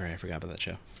 Oh, right. I forgot about that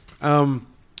show.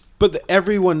 But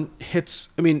everyone hits...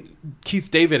 I mean, Keith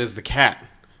David as the cat.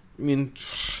 I mean,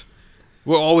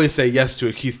 we'll always say yes to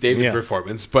a Keith David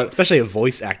performance, but... Especially a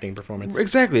voice acting performance.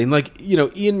 Exactly. And like,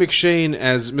 Ian McShane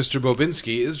as Mr.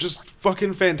 Bobinski is just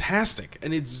fucking fantastic.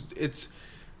 And it's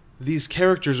these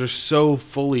characters are so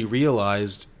fully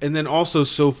realized and then also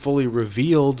so fully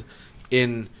revealed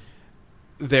in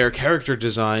their character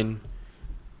design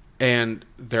and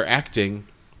their acting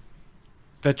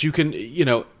that you can,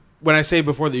 when I say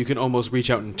before that you can almost reach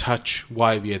out and touch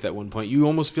Wybie at that one point, you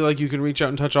almost feel like you can reach out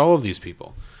and touch all of these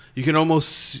people. You can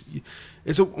almost...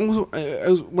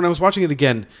 when I was watching it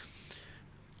again,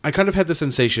 I kind of had the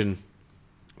sensation...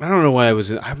 I don't know why I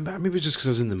was... maybe just because I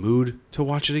was in the mood to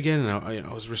watch it again, and I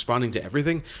was responding to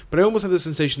everything, but I almost had the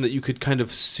sensation that you could kind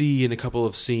of see in a couple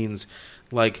of scenes,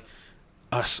 like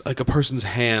a person's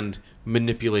hand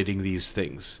manipulating these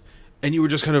things. And you were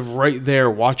just kind of right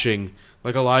there watching...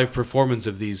 like a live performance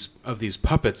of these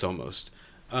puppets almost.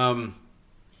 I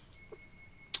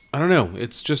don't know.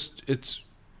 It's just it's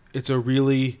a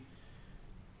really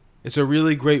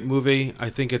great movie.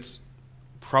 I think it's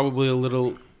probably a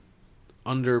little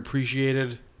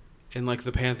underappreciated in like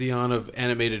the pantheon of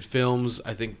animated films.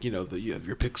 I think you have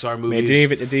your Pixar movies.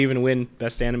 It didn't even win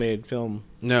Best Animated Film.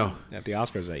 No, at the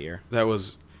Oscars that year. What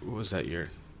was that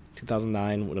year?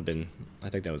 2009 would have been.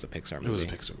 I think that was a Pixar movie. It was a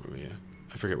Pixar movie. Yeah.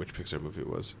 I forget which Pixar movie it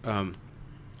was. I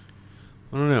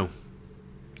don't know.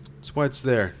 That's why it's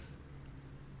there.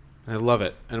 I love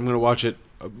it. And I'm going to watch it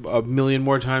a million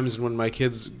more times. And when my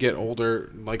kids get older,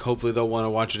 like hopefully they'll want to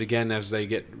watch it again as they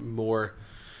get more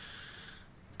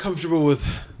comfortable with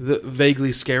the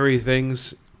vaguely scary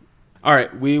things. All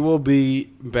right. We will be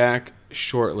back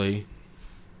shortly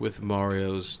with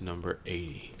Mario's number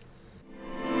 80.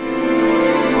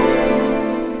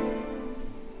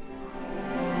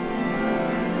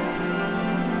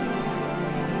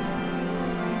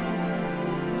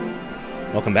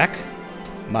 Welcome back.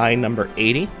 My number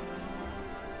 80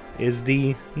 is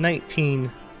the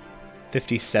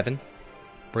 1957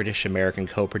 British-American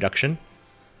co-production,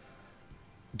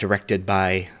 directed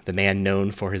by the man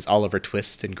known for his Oliver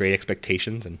Twist and Great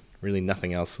Expectations and really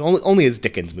nothing else. Only his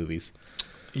Dickens movies.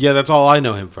 Yeah, that's all I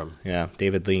know him from. Yeah,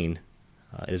 David Lean.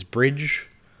 It is Bridge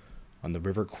on the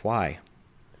River Kwai,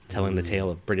 telling the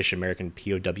tale of British-American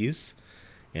POWs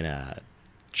in a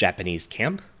Japanese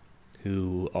camp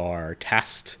who are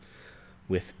tasked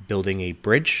with building a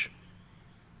bridge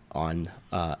on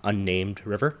unnamed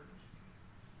river.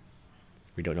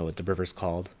 We don't know what the river's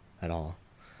called at all.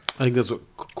 I think that's what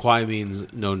Kwai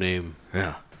means, no name.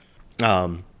 Yeah.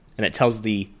 And it tells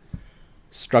the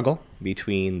struggle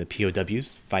between the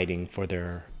POWs fighting for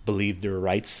their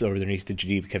rights underneath the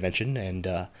Geneva Convention and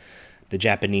the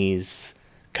Japanese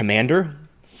commander,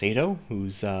 Sato,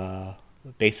 who's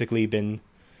basically been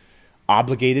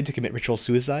obligated to commit ritual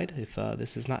suicide if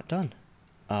this is not done.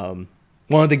 One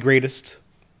of the greatest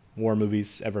war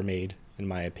movies ever made, in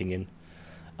my opinion.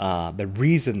 The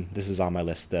reason this is on my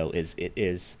list, though, is it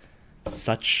is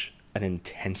such an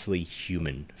intensely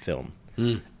human film.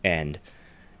 And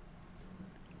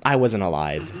I wasn't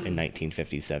alive in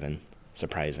 1957,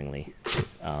 surprisingly.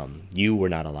 You were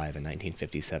not alive in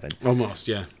 1957. Almost,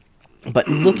 yeah. But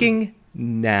looking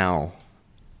now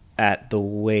at the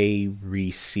way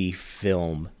we see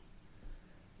film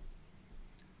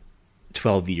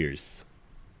 12 years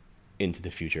into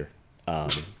the future.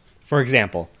 For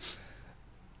example,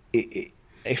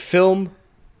 a film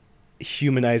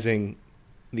humanizing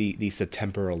the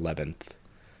September 11th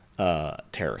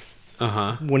terrorists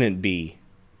wouldn't be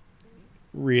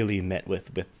really met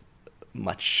with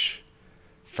much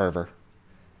fervor.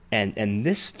 And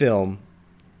this film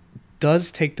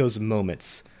does take those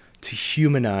moments to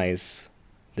humanize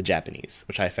the Japanese,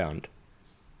 which I found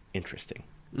interesting.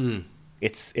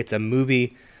 It's a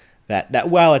movie that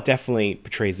while it definitely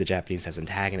portrays the Japanese as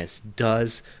antagonists,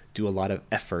 does do a lot of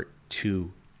effort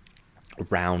to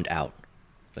round out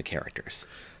the characters,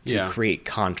 to create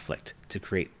conflict, to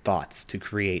create thoughts, to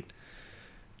create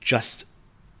just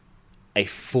a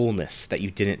fullness that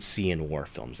you didn't see in war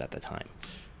films at the time.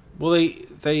 Well,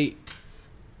 they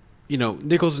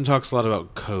Nicholson talks a lot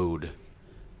about code,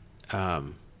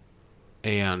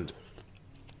 and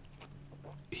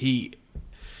he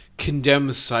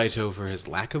condemns Saito for his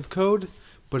lack of code,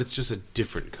 but it's just a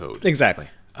different code. Exactly.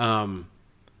 And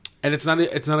it's not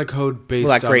a code based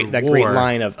that on great war.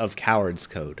 line of cowards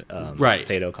code. Right.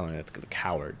 Saito calling it the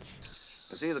cowards.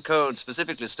 You see, the code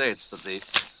specifically states that the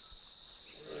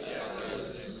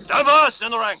diverse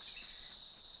in the ranks.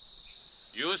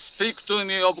 You speak to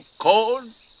me of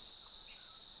code?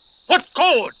 What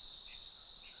code?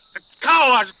 The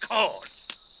coward's code.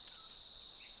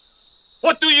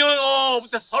 What do you know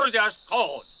of the soldier's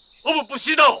code? Of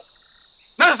Bushido?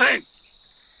 Nothing!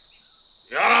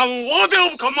 You're on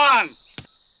order of command!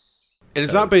 And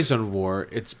it's not based on war,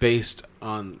 it's based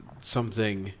on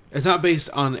something... It's not based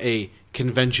on a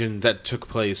convention that took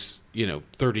place,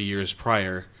 30 years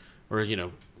prior, or,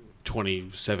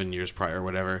 27 years prior, or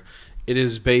whatever. It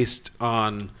is based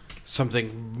on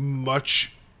something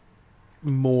much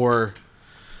more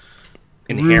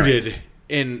inherent. Rooted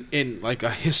in like a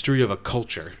history of a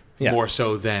culture, Yeah. more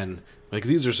so than like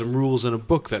these are some rules in a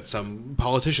book that some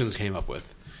politicians came up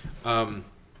with. And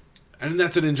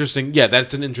that's an interesting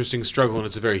struggle, and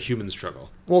it's a very human struggle.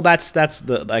 Well, that's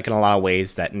the like in a lot of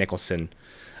ways that Nicholson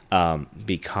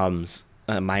becomes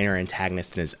a minor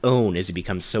antagonist in his own, as he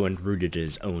becomes so enrooted in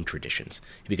his own traditions.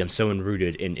 He becomes so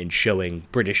enrooted in showing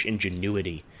British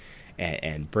ingenuity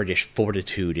and British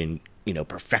fortitude in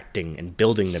perfecting and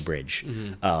building the bridge,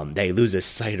 that he loses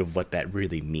sight of what that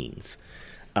really means.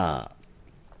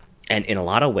 And in a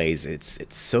lot of ways,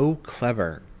 it's so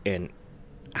clever in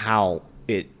how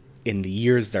it, in the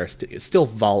years that are it's still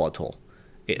volatile,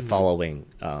 following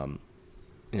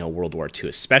World War II,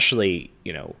 especially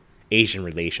Asian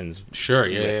relations. Sure,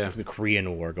 with the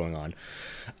Korean War going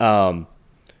on,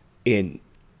 in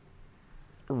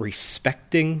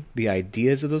respecting the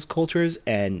ideas of those cultures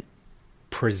and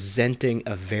presenting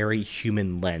a very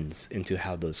human lens into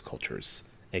how those cultures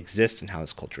exist and how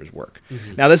those cultures work.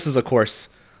 Now, this is, of course,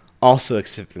 also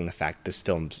accepting the fact this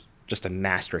film's just a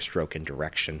masterstroke in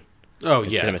direction. Oh,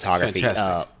 and yeah. Cinematography.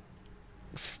 Fantastic.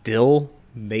 Still,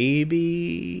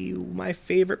 maybe my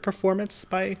favorite performance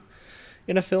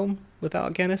in a film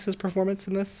without Guinness's performance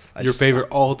in this. Your favorite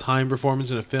all-time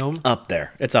performance in a film? Up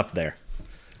there. It's up there.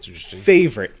 That's interesting.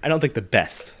 Favorite. I don't think the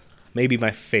best. Maybe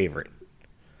my favorite.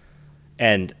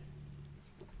 And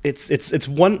it's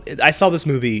one. I saw this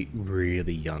movie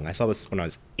really young. I saw this when I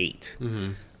was 8.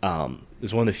 It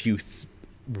was one of the few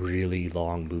really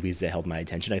long movies that held my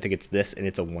attention. I think it's this and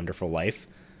It's a Wonderful Life,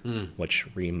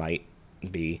 which we might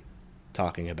be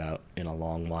talking about in a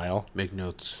long while. Make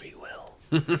notes. We will.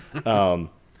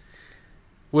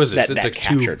 What is this? It's that like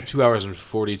captured 2 hours and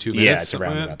 42 minutes. Yeah, it's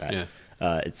around like about that.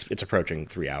 Yeah. It's approaching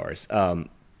 3 hours.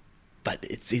 But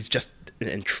it's just an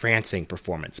entrancing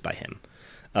performance by him.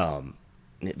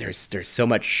 There's so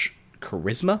much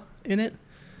charisma in it,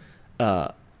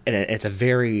 and it's a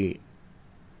very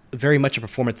very much a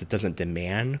performance that doesn't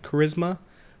demand charisma,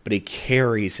 but he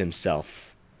carries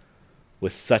himself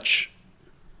with such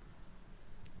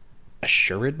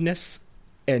assuredness,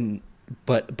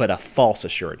 but a false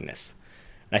assuredness.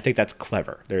 And I think that's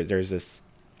clever. There's this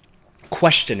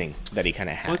questioning that he kind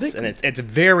of has, and it's a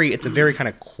very kind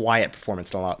of quiet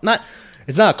performance.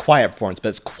 It's not a quiet performance, but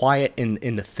it's quiet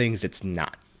in the things it's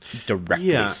not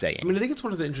directly saying. I mean, I think it's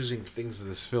one of the interesting things of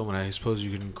this film, and I suppose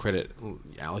you can credit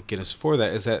Alec Guinness for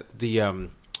that, is that the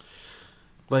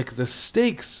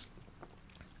stakes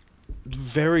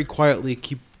very quietly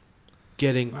keep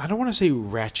getting, I don't want to say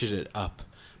ratcheted up,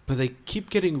 but they keep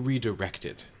getting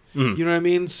redirected. You know what I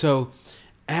mean? So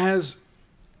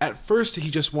at first he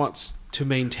just wants to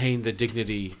maintain the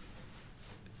dignity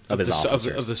of his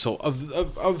soul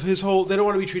of his whole. They don't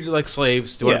want to be treated like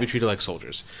slaves. They want to be treated like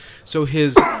soldiers. So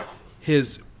his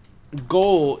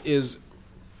goal is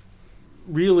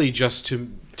really just to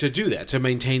do that, to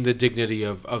maintain the dignity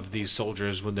of these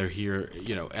soldiers when they're here,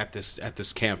 at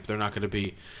this camp. They're not going to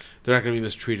be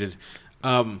mistreated,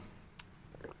 and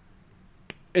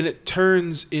it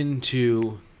turns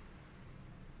into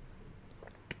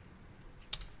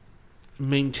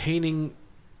maintaining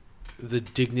the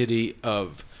dignity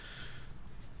of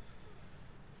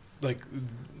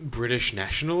British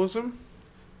nationalism,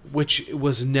 which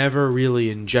was never really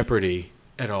in jeopardy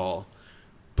at all,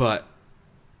 but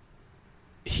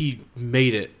he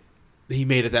made it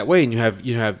that way. And you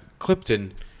have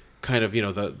Clipton kind of,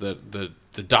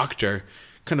 the doctor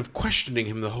kind of questioning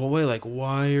him the whole way, like,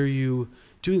 why are you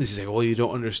doing this? He's like, well, you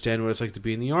don't understand what it's like to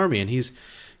be in the army. And he's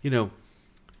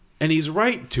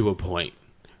right to a point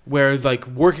where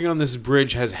working on this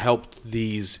bridge has helped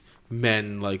these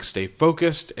men stay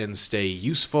focused and stay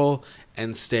useful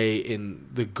and stay in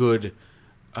the good,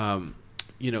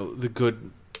 the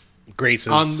good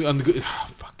graces on the good. Oh,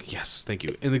 fuck yes, thank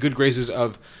you. In the good graces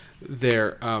of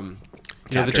their,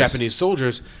 the Japanese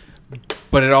soldiers,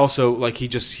 but it also he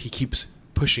keeps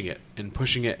pushing it and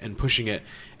pushing it and pushing it,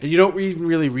 and you don't even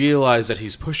really realize that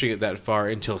he's pushing it that far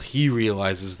until he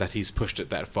realizes that he's pushed it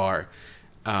that far,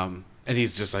 and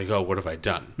he's just like, oh, what have I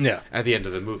done? Yeah. At the end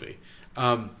of the movie.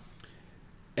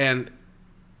 And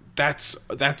that's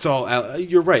all.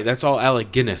 You're right. That's all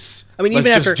Alec Guinness. I mean,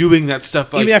 even after doing that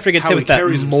stuff, even after he gets hit with that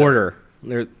mortar,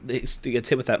 he gets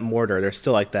hit with that mortar. There's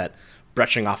still that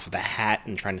brushing off of the hat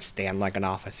and trying to stand like an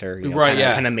officer. Right.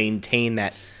 Kind of maintain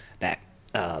that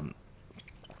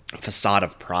facade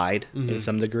of pride in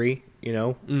some degree.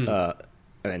 And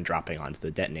then dropping onto the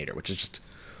detonator, which is just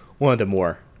one of the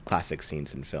more classic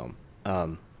scenes in film.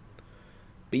 But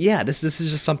yeah, this is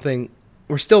just something.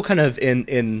 We're still kind of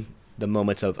in the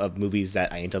moments of movies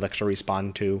that I intellectually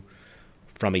respond to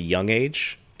from a young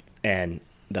age, and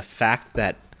the fact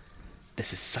that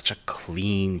this is such a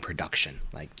clean production,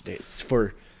 it's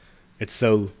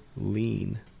so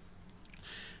lean.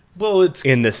 Well, it's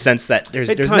in the sense that there's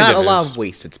not a lot of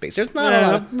wasted space. There's not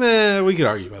a lot. We could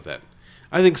argue about that.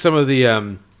 I think some of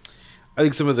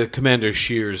the Commander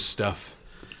Shears stuff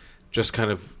just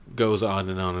kind of goes on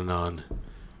and on and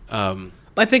on.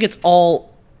 I think it's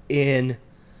all in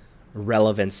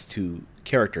relevance to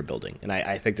character building, and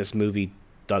I think this movie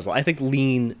does. I think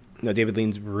David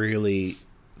Lean's really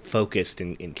focused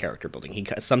in character building. He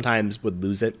sometimes would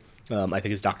lose it. I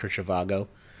think his Dr. Zhivago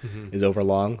is over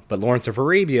long, but Lawrence of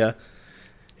Arabia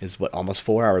is almost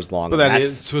 4 hours long. But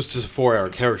it's just a 4-hour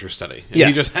character study. And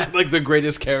he just had the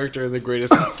greatest character and the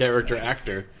greatest character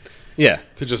actor. Yeah,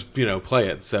 to just play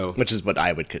it. So, which is what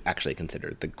I would actually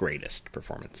consider the greatest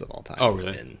performance of all time. Oh,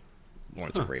 really? In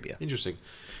Lawrence of Arabia. Interesting.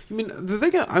 I mean, the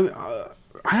thing I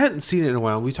hadn't seen it in a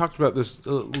while. We talked about this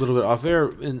a little bit off air,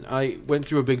 and I went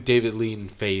through a big David Lean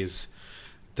phase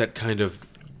that kind of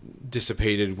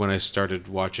dissipated when I started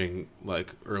watching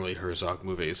early Herzog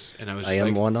movies, and I was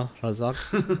just Warner Herzog.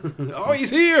 Oh, he's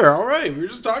here! All right, we were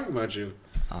just talking about you.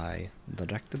 I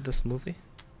directed this movie.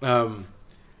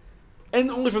 And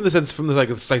only from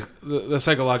the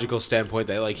psychological standpoint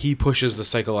that he pushes the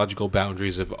psychological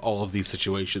boundaries of all of these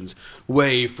situations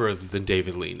way further than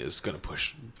David Lean is going to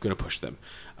push them.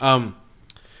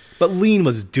 But Lean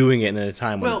was doing it in a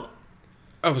time when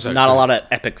not a lot of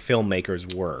epic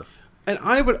filmmakers were. And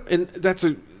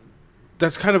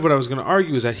that's kind of what I was going to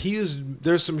argue, is that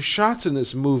there's some shots in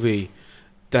this movie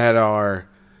that are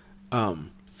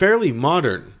fairly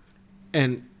modern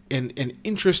and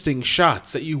interesting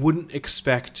shots that you wouldn't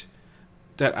expect,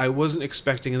 that I wasn't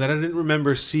expecting, and that I didn't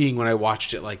remember seeing when I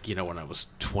watched it, when I was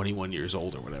 21 years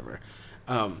old or whatever.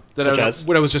 When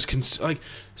I was just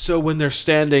so when they're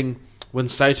standing, when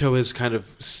Saito has kind of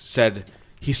said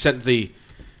he's going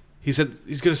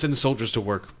to send soldiers to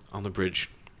work on the bridge,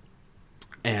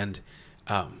 and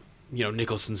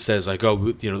Nicholson says like,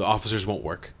 oh, the officers won't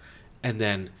work. And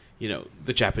then,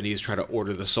 the Japanese try to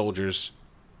order the soldiers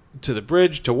to the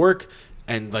bridge to work,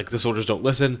 and like the soldiers don't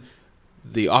listen.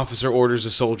 The officer orders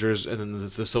the soldiers, and then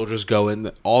the soldiers go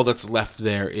in. All that's left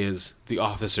there is the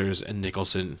officers and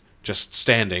Nicholson just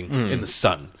standing in the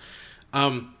sun.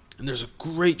 And there's a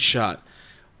great shot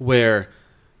where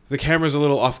the camera's a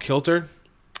little off kilter,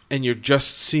 and you're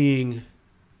just seeing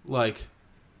like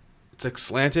it's like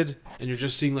slanted, and you're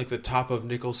just seeing like the top of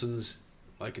Nicholson's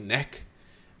like neck,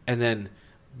 and then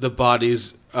the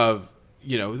bodies of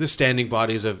the standing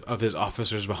bodies of his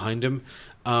officers behind him.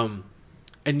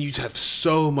 And you have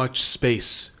so much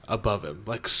space above him,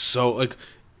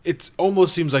 it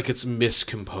almost seems like it's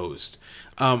miscomposed,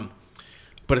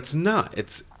 but it's not.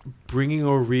 It's bringing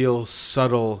a real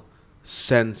subtle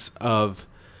sense of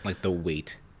like the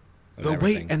weight,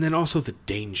 and then also the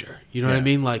danger. You know what I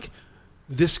mean? Like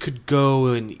this could go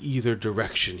in either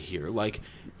direction here. Like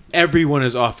everyone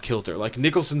is off kilter. Like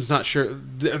Nicholson's not sure.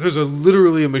 There's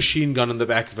literally a machine gun in the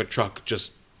back of a truck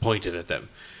just pointed at them.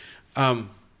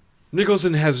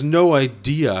 Nicholson has no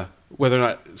idea whether or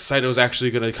not Saito's actually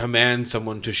going to command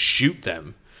someone to shoot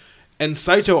them. And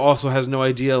Saito also has no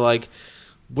idea, like,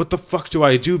 what the fuck do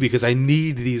I do? Because I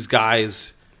need these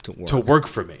guys to work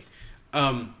for me.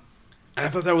 And I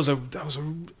thought that was a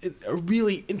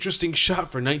really interesting shot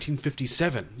for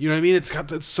 1957. You know what I mean?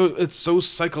 It's so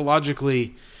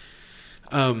psychologically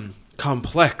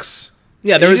complex.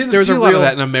 Yeah, there's a lot of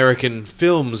that in American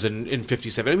films in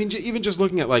 57. I mean, even just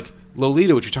looking at like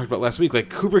Lolita, which we talked about last week, like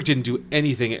Kubrick didn't do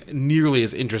anything nearly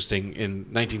as interesting in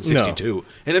 1962,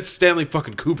 and it's Stanley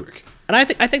fucking Kubrick. And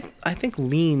I think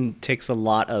Lean takes a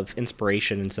lot of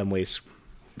inspiration in some ways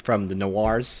from the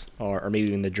noirs or maybe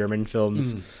even the German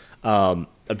films of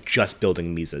just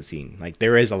building mise-en-scene. Like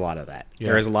there is a lot of that. Yeah.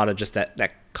 There is a lot of just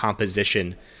that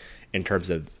composition in terms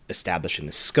of establishing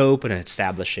the scope and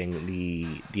establishing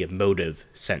the emotive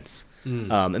sense.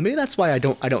 And maybe that's why I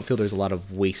don't feel there's a lot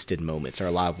of wasted moments or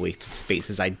a lot of wasted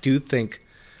spaces. I do think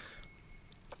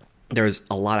there's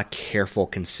a lot of careful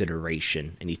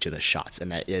consideration in each of the shots, and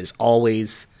that is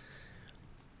always,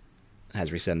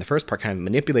 as we said in the first part, kind of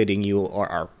manipulating you or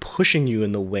are pushing you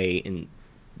in the way in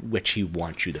which he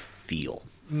wants you to feel.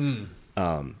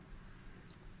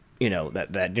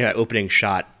 That opening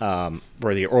shot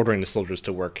where they're ordering the soldiers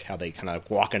to work, how they kind of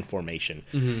walk in formation.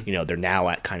 They're now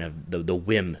at kind of the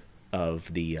whim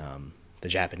of the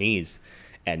Japanese,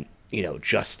 and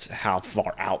just how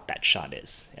far out that shot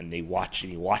is, and you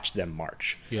watch them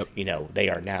march. Yep. They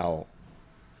are now,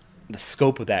 the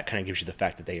scope of that kind of gives you the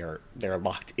fact that they're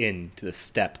locked in to the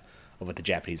step of what the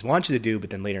Japanese want you to do. But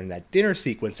then later in that dinner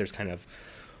sequence, there's kind of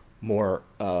more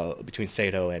between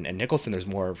Saito and Nicholson. There's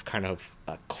more of kind of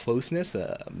a closeness,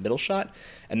 a middle shot,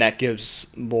 and that gives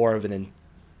more of an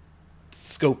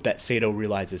scope that Saito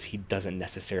realizes he doesn't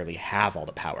necessarily have all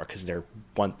the power, because they're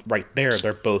right there.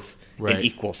 They're both in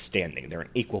equal standing. They're in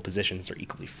equal positions. They're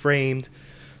equally framed.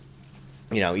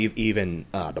 Even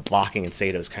the blocking in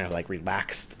Saito is kind of like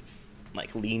relaxed,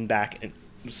 like lean back and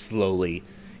slowly,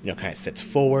 kind of sits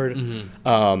forward.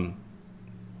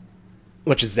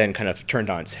 Which is then kind of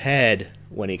turned on its head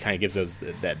when he kind of gives those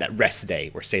that rest day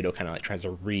where Saito kind of like tries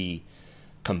to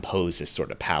recompose his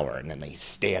sort of power, and then he's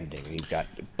standing and he's got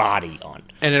body on.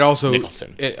 And it also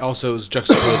Nicholson. It also is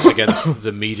juxtaposed against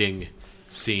the meeting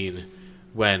scene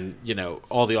when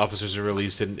all the officers are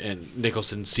released and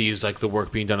Nicholson sees like the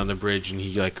work being done on the bridge, and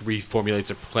he like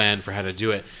reformulates a plan for how to do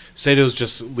it. Sato's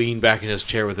just leaned back in his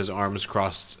chair with his arms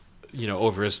crossed,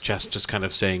 over his chest, just kind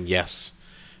of saying yes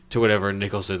to whatever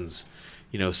Nicholson's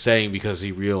saying, because he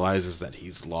realizes that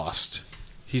he's lost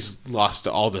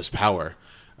all this power,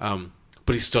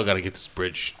 but he's still got to get this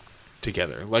bridge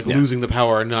together. Like losing the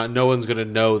power or not, no one's going to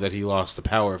know that he lost the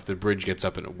power if the bridge gets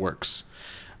up and it works.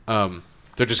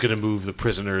 They're just going to move the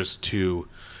prisoners to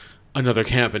another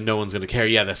camp, and no one's going to care.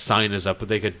 Yeah, the sign is up, but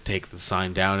they could take the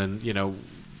sign down, and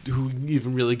who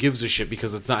even really gives a shit,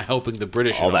 because it's not helping the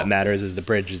British. All that matters is the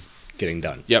bridge is getting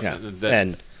done. Yep. Yeah.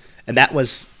 And that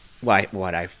was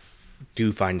what I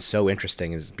do find so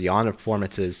interesting, is beyond the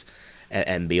performances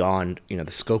and beyond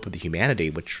the scope of the humanity,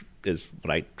 which is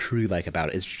what I truly like about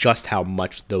it, is just how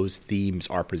much those themes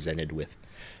are presented with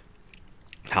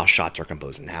how shots are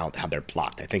composed and how they're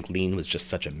blocked. I think Lean was just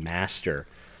such a master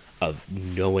of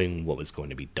knowing what was going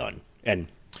to be done. And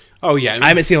I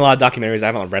haven't seen a lot of documentaries. I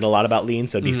haven't read a lot about Lean,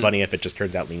 so it'd be funny if it just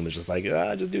turns out Lean was just like,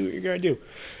 just do what you're going to do.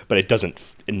 But it doesn't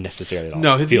necessarily at all.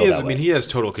 No, feel that way. he has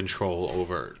total control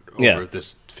over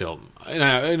this film,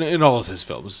 in all of his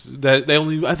films. That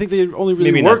I think they only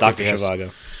really maybe work not Dr. if he has,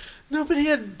 Zhivago. No, but he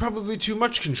had probably too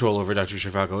much control over Dr.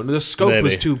 Zhivago, and the scope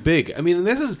was Maybe. too big. I mean, and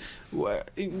this is...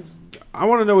 I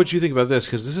want to know what you think about this,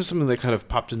 because this is something that kind of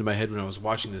popped into my head when I was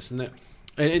watching this,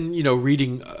 and you know,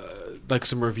 reading like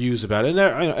some reviews about it, and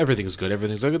everything's good.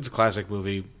 Everything's like, it's a classic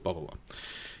movie, blah, blah, blah.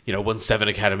 You know, won 7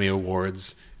 Academy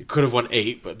Awards. It could have won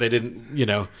 8, but they didn't, you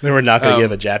know. They were not going to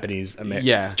give a Japanese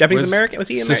American. Japanese American? Was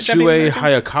he Japanese Sasue American?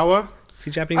 Hayakawa? Was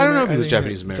he Japanese? I don't know if he was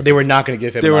Japanese American. So they were not going to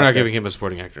give him. They were not giving him a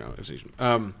supporting actor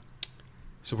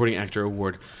supporting actor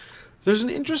award. There's an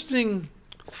interesting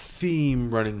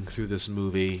theme running through this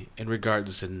movie in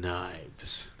regards to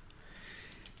knives,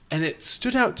 and it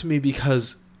stood out to me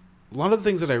because a lot of the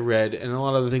things that I read and a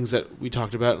lot of the things that we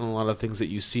talked about and a lot of things that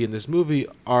you see in this movie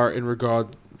are in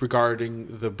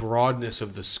regarding the broadness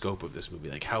of the scope of this movie,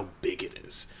 like how big it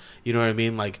is. You know what I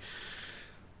mean? Like,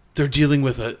 they're dealing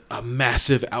with a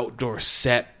massive outdoor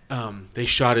set. They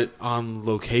shot it on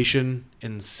location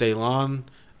in Ceylon,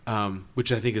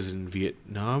 which I think is in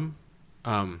Vietnam,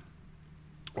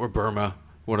 or Burma,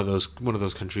 one of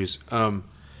those countries.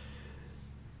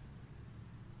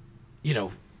 You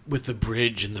know, with the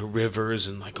bridge and the rivers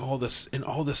and like all this in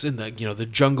the, you know, the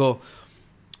jungle.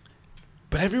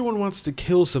 But everyone wants to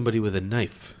kill somebody with a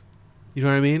knife. You know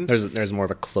what I mean? There's more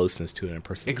of a closeness to it in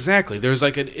person. Exactly. There's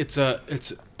like it's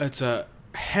a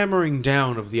hammering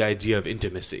down of the idea of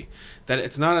intimacy. That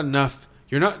it's not enough.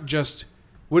 You're not just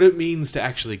what it means to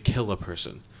actually kill a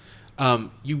person.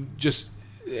 You just,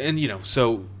 and you know,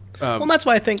 so. Well, that's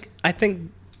why I think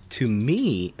to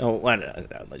me. Oh,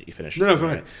 I'll let you finish. No, go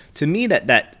ahead. To me,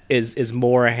 that is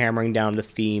more hammering down the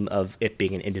theme of it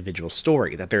being an individual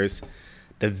story. That there's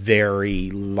the very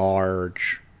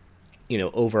large, you know,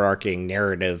 overarching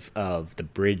narrative of the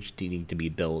bridge needing to be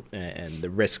built and the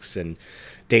risks and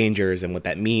dangers and what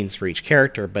that means for each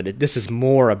character. But this is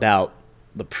more about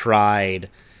the pride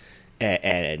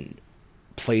and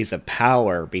plays of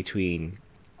power between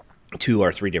 2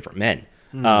 or 3 different men.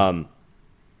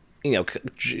 You know,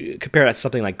 compare that to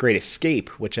something like Great Escape,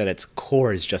 which at its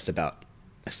core is just about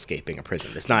escaping a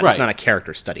prison. It's not a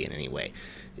character study in any way,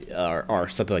 or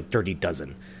something like Dirty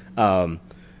Dozen.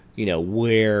 You know,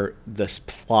 where this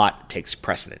plot takes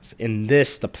precedence. In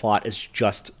this, the plot is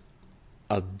just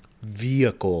a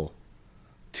vehicle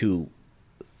to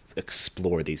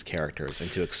explore these characters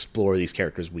and to explore these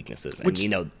characters' weaknesses. And, you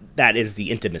know, that is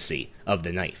the intimacy of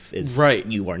the knife. Is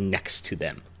you are next to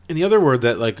them. And the other word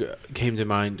that like came to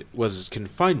mind was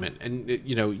confinement. And,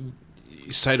 you know,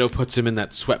 Saito puts him in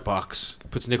that sweatbox,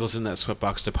 puts Nicholson in that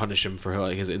sweatbox to punish him for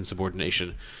like his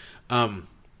insubordination.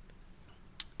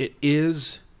 It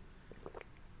is...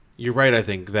 You're right, I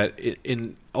think, that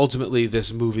ultimately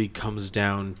this movie comes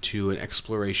down to an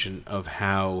exploration of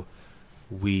how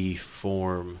we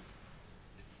form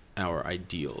our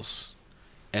ideals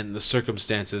and the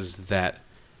circumstances that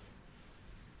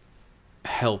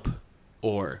help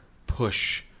or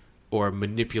push or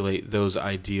manipulate those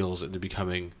ideals into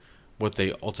becoming what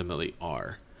they ultimately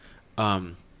are.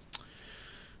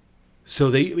 So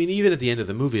they, I mean, even at the end of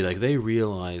the movie, like, they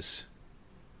realize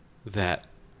that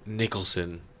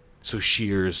Nicholson... So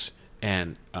Shears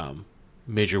and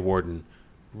Major Warden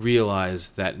realize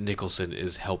that Nicholson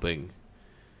is helping,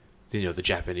 you know, the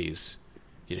Japanese.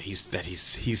 You know,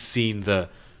 he's seen the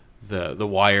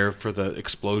wire for the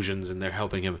explosions, and they're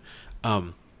helping him.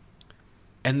 And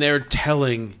they're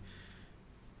telling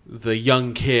the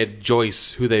young kid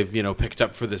Joyce, who they've, you know, picked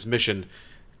up for this mission,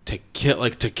 to kill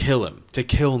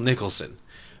Nicholson,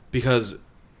 because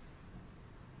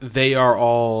they are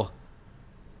all.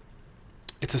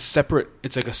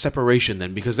 It's like a separation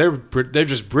then, because they're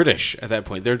just British at that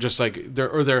point. They're just like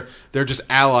they're just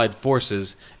allied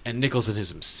forces, and Nicholson is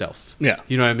himself. Yeah,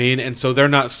 you know what I mean. And so they're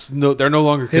no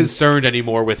longer concerned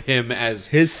anymore with him as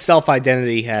his self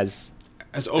identity has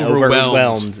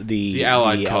overwhelmed the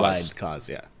Allied cause.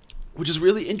 Yeah, which is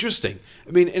really interesting.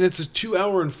 I mean, and it's a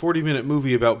 2-hour and 40-minute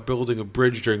movie about building a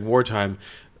bridge during wartime,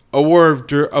 a war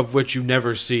of which you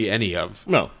never see any of.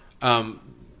 No,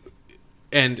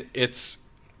 and it's.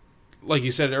 Like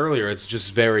you said earlier, it's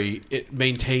just it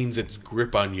maintains its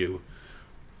grip on you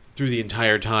through the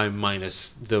entire time,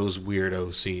 minus those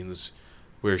weirdo scenes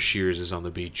where Shears is on the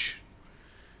beach.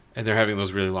 And they're having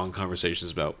those really long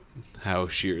conversations about how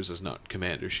Shears is not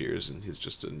Commander Shears and he's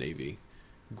just a Navy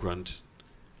grunt.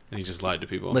 And he just lied to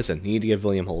people. Listen, you need to give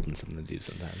William Holden something to do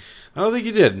sometimes. I don't think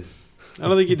he did. I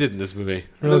don't think he did in this movie.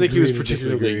 I don't think he was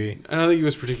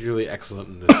particularly excellent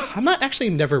in this.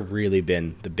 I'm never really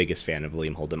been the biggest fan of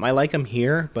William Holden. I like him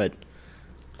here, but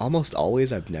almost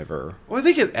always I've never... Well, I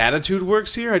think his attitude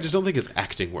works here. I just don't think his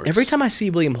acting works. Every time I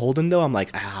see William Holden, though, I'm like,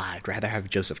 I'd rather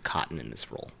have Joseph Cotten in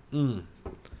this role. Well,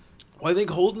 I think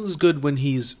Holden's good when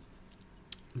he's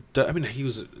I mean, he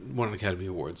won an Academy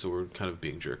Award, so we're kind of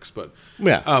being jerks. But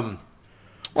yeah, I'm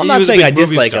not saying I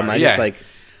dislike him. I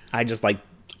just like.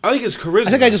 I think his charisma.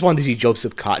 I think I just wanted to see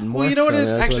Joseph Cotton more. Well, you know what it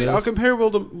is? Actually, I'll compare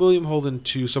William Holden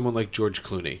to someone like George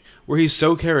Clooney, where he's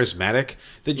so charismatic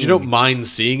that you don't mind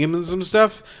seeing him in some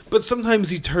stuff, but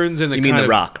sometimes he turns into. You mean The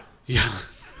Rock? Yeah,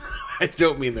 I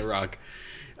don't mean The Rock.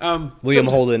 William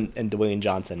Holden and Dwayne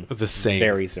Johnson are the same,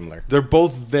 very similar. They're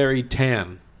both very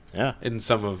tan. Yeah, and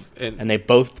they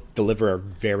both deliver a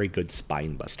very good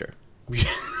spine buster.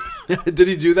 Did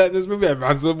he do that in this movie?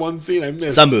 That's the one scene I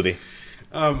missed. Some movie.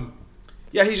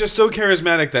 Yeah, he's just so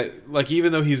charismatic that, like,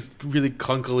 even though he's really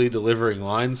clunkily delivering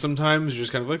lines sometimes, you're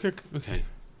just kind of like, okay.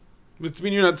 I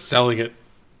mean, you're not selling it,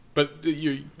 but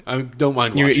I don't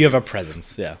mind watching You have a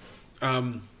presence, yeah.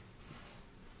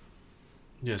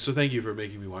 Yeah, so thank you for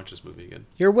making me watch this movie again.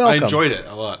 You're welcome. I enjoyed it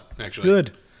a lot, actually.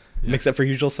 Good. Yeah. Except for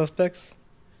Usual Suspects?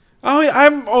 Oh, yeah,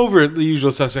 I'm over The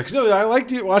Usual Suspects. No, I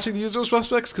liked watching The Usual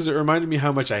Suspects because it reminded me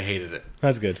how much I hated it.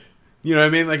 That's good. You know what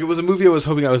I mean? Like, it was a movie I was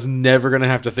hoping I was never going to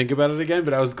have to think about it again,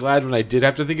 but I was glad when I did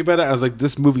have to think about it. I was like,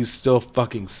 this movie still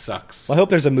fucking sucks. Well, I hope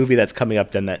there's a movie that's coming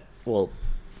up then that will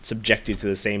subject you to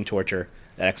the same torture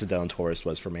that Accidental Tourist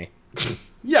was for me.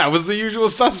 Yeah, it was The Usual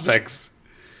Suspects.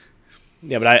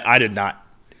 Yeah, but I did not.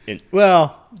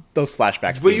 Those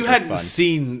flashbacks. But you hadn't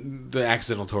seen The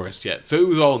Accidental Tourist yet, so it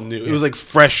was all new. Yeah. It was like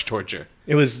fresh torture.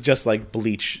 It was just like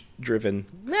Bleach-driven.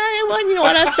 You know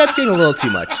what? That's getting a little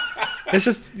too much. It's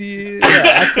just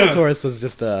Accidental Tourist was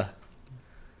just an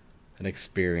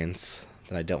experience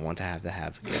that I don't want to have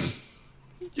again.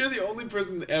 You're the only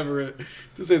person ever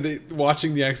to say that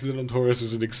watching The Accidental Tourist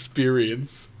was an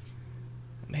experience.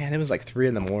 Man, it was like 3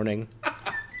 a.m.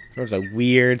 There was a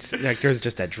weird, there was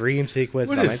just a dream sequence.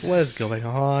 What is going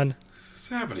on? What's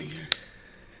happening here?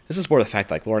 This is more the fact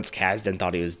like Lawrence Kasdan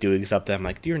thought he was doing something. I'm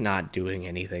like, you're not doing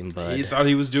anything, bud. He thought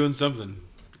he was doing something.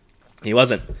 He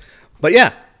wasn't. But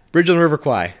yeah, Bridge on the River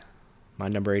Kwai. My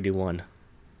number 81.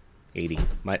 80.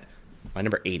 My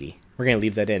number 80. We're going to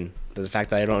leave that in. The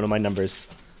fact that I don't know my numbers.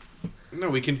 No,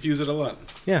 we confuse it a lot.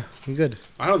 Yeah, I'm good.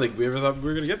 I don't think we ever thought we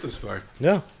were going to get this far.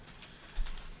 No.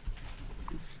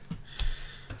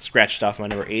 Scratched off my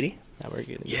number 80. Now we're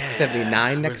getting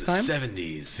 79 next time.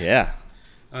 70s. Yeah.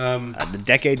 The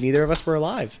decade neither of us were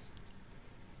alive.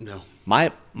 No.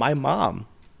 My mom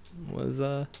was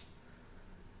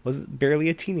barely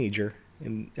a teenager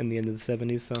in the end of the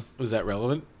 70s. So was that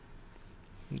relevant?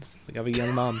 Just like I have a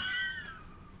young mom.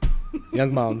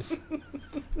 Young moms.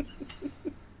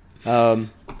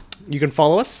 You can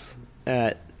follow us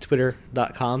at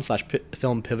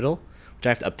twitter.com/filmpivotal, which I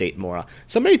have to update more on.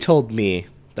 Somebody told me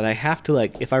that I have to,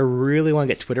 like, if I really want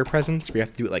to get Twitter presence, we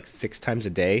have to do it like 6 times a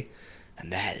day,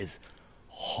 and that is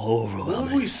horrible. What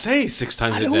would we say 6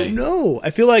 times a day? I don't know. I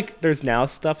feel like there's now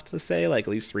stuff to say, like, at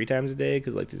least 3 times a day,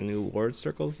 because, like, these new word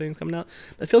circles things coming out.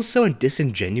 It feels so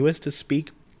disingenuous to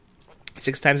speak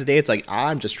 6 times a day. It's like,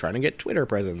 I'm just trying to get Twitter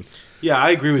presence. Yeah,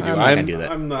 I agree with you. I'm not going to do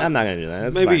that. I'm not going to do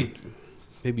that. That's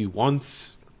maybe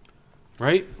once,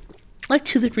 right? Like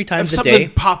 2 to 3 times if a day. Something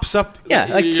pops up. Yeah,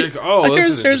 like,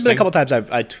 there's been a couple times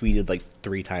I tweeted like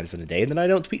 3 times in a day, and then I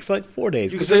don't tweet for like 4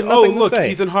 days. You can say, "Oh, look,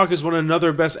 Ethan Hawke has won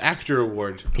another Best Actor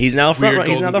award." He's now front runner.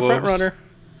 He's now the front runner.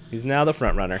 He's now the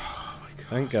front runner. Oh my god!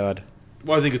 Thank God.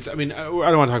 Well, I think it's. I mean, I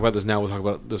don't want to talk about this now. We'll talk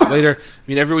about this later. I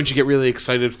mean, everyone should get really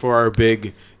excited for our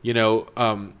big,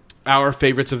 our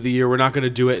favorites of the year. We're not going to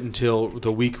do it until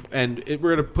the week, and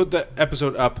we're going to put the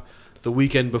episode up the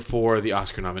weekend before the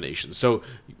Oscar nominations. So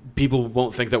people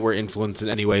won't think that we're influenced in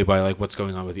any way by like what's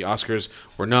going on with the Oscars.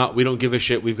 We're not. We don't give a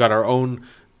shit. We've got our own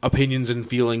opinions and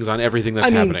feelings on everything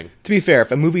that's happening. To be fair,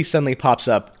 if a movie suddenly pops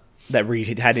up that we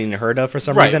hadn't even heard of for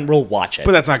some reason, we'll watch it.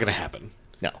 But that's not going to happen.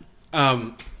 No.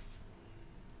 I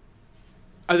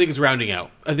think it's rounding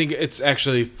out. I think it's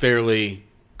actually fairly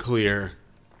clear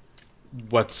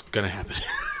what's going to happen.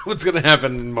 What's going to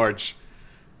happen in March,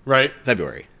 right?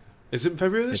 February. Is it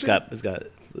February this year? It's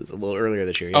a little earlier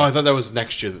this year. Yeah. Oh, I thought that was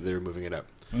next year that they were moving it up.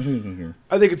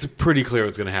 I think it's pretty clear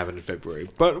what's going to happen in February,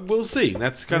 but we'll see.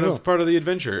 That's kind of part of the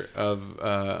adventure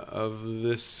of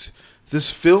this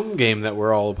film game that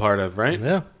we're all a part of, right?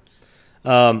 Yeah.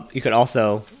 You can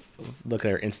also look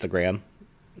at our Instagram,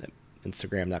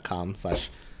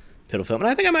 instagram.com/piddlefilm, and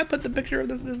I think I might put the picture of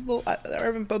this little. I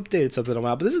haven't updated something in a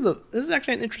while, but this is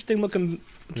actually an interesting looking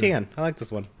can. I like this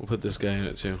one. We'll put this guy in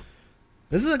it too.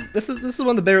 This is one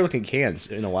of the better looking cans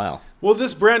in a while. Well,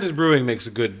 this Banded Brewing makes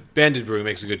a good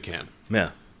can.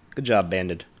 Yeah, good job,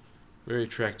 Banded. Very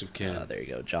attractive can. There you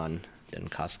go, John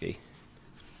Denkowski.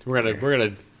 We're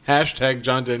gonna hashtag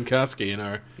John Denkowski in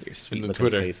your sweet in the looking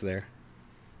Twitter face there.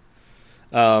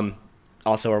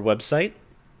 Also, our website,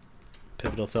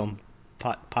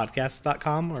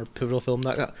 pivotalfilmpodcast.com or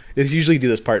pivotalfilm.com. They usually do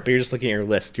this part, but you're just looking at your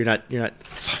list. You're not Damn it,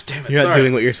 you're not sorry.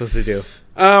 doing what you're supposed to do.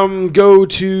 Go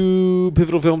to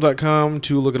pivotalfilm.com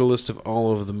to look at a list of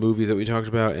all of the movies that we talked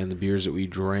about and the beers that we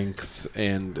drank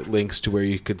and links to where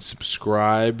you could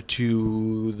subscribe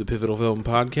to the Pivotal Film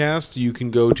Podcast. You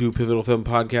can go to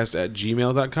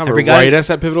pivotalfilmpodcast@gmail.com or write us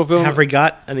at Pivotal Film. Have we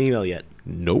got an email yet?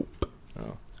 Nope.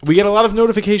 Oh. We get a lot of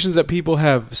notifications that people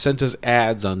have sent us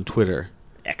ads on Twitter.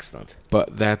 Excellent.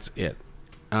 But that's it.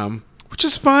 Which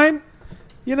is fine.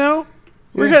 You know?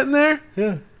 We're getting there.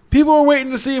 Yeah. People were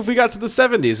waiting to see if we got to the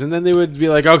 70s, and then they would be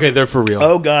like, okay, they're for real.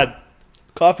 Oh, God.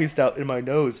 Coffee stout in my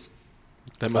nose.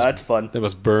 That's fun. That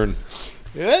must burn.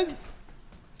 Good.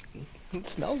 It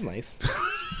smells nice.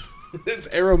 It's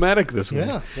aromatic this way.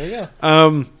 Yeah, there you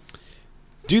go.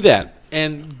 Do that,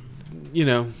 and, you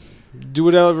know, do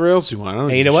whatever else you want. I don't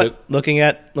And you know give a what? Looking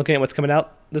at what's coming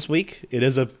out this week, it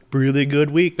is a really good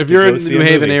week. If you're in the New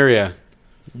Haven area,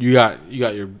 you got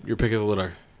your pick of the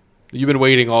litter. You've been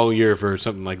waiting all year for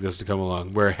something like this to come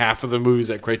along, where half of the movies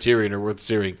at Criterion are worth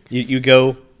seeing. You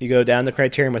go down the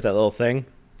Criterion with that little thing,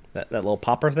 that little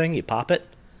popper thing. You pop it,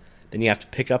 then you have to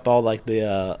pick up all like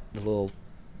the little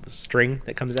string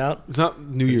that comes out. It's not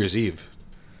New Year's Eve,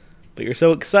 but you're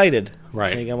so excited,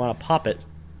 right? And you want to pop it.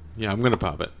 Yeah, I'm gonna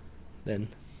pop it. Then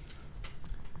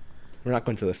we're not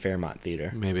going to the Fairmont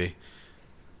Theater. Maybe.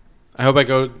 I hope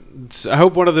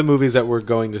one of the movies that we're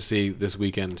going to see this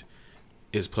weekend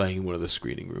is playing in one of the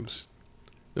screening rooms.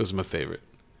 Those are my favorite.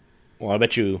 Well, I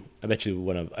bet you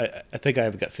one of. I think I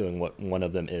have a gut feeling what one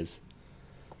of them is.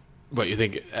 What, you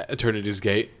think Eternity's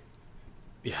Gate?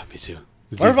 Yeah, me too.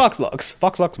 Or Vox Lux.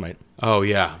 Vox Lux might. Oh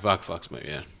yeah, Vox Lux might.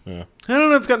 Yeah. I don't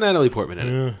know. It's got Natalie Portman in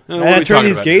it.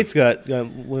 Eternity's Gate's got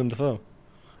William Dafoe.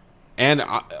 And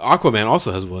Aquaman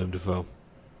also has William Dafoe.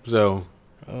 So,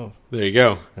 there you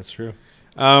go. That's true.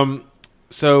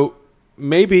 So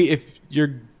maybe if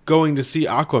you're going to see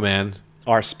Aquaman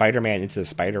or Spider-Man Into the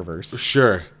Spider-Verse,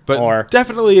 sure, but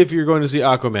definitely if you're going to see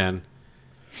Aquaman.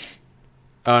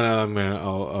 Oh no,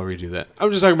 I'll redo that.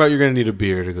 I'm just talking about you're going to need a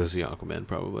beer to go see Aquaman,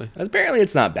 probably. Apparently,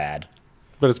 it's not bad,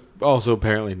 but it's also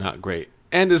apparently not great,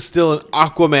 and it's still an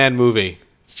Aquaman movie.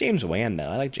 It's James Wan though.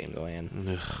 I like James Wan.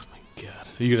 Oh my god,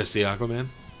 are you going to see Aquaman?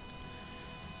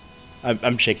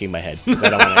 I'm shaking my head. I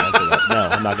don't want to answer that. No,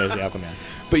 I'm not going to see Aquaman.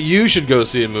 But you should go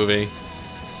see a movie.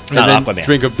 Not and then Aquaman.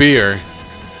 Drink a beer,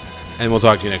 and we'll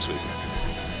talk to you next week.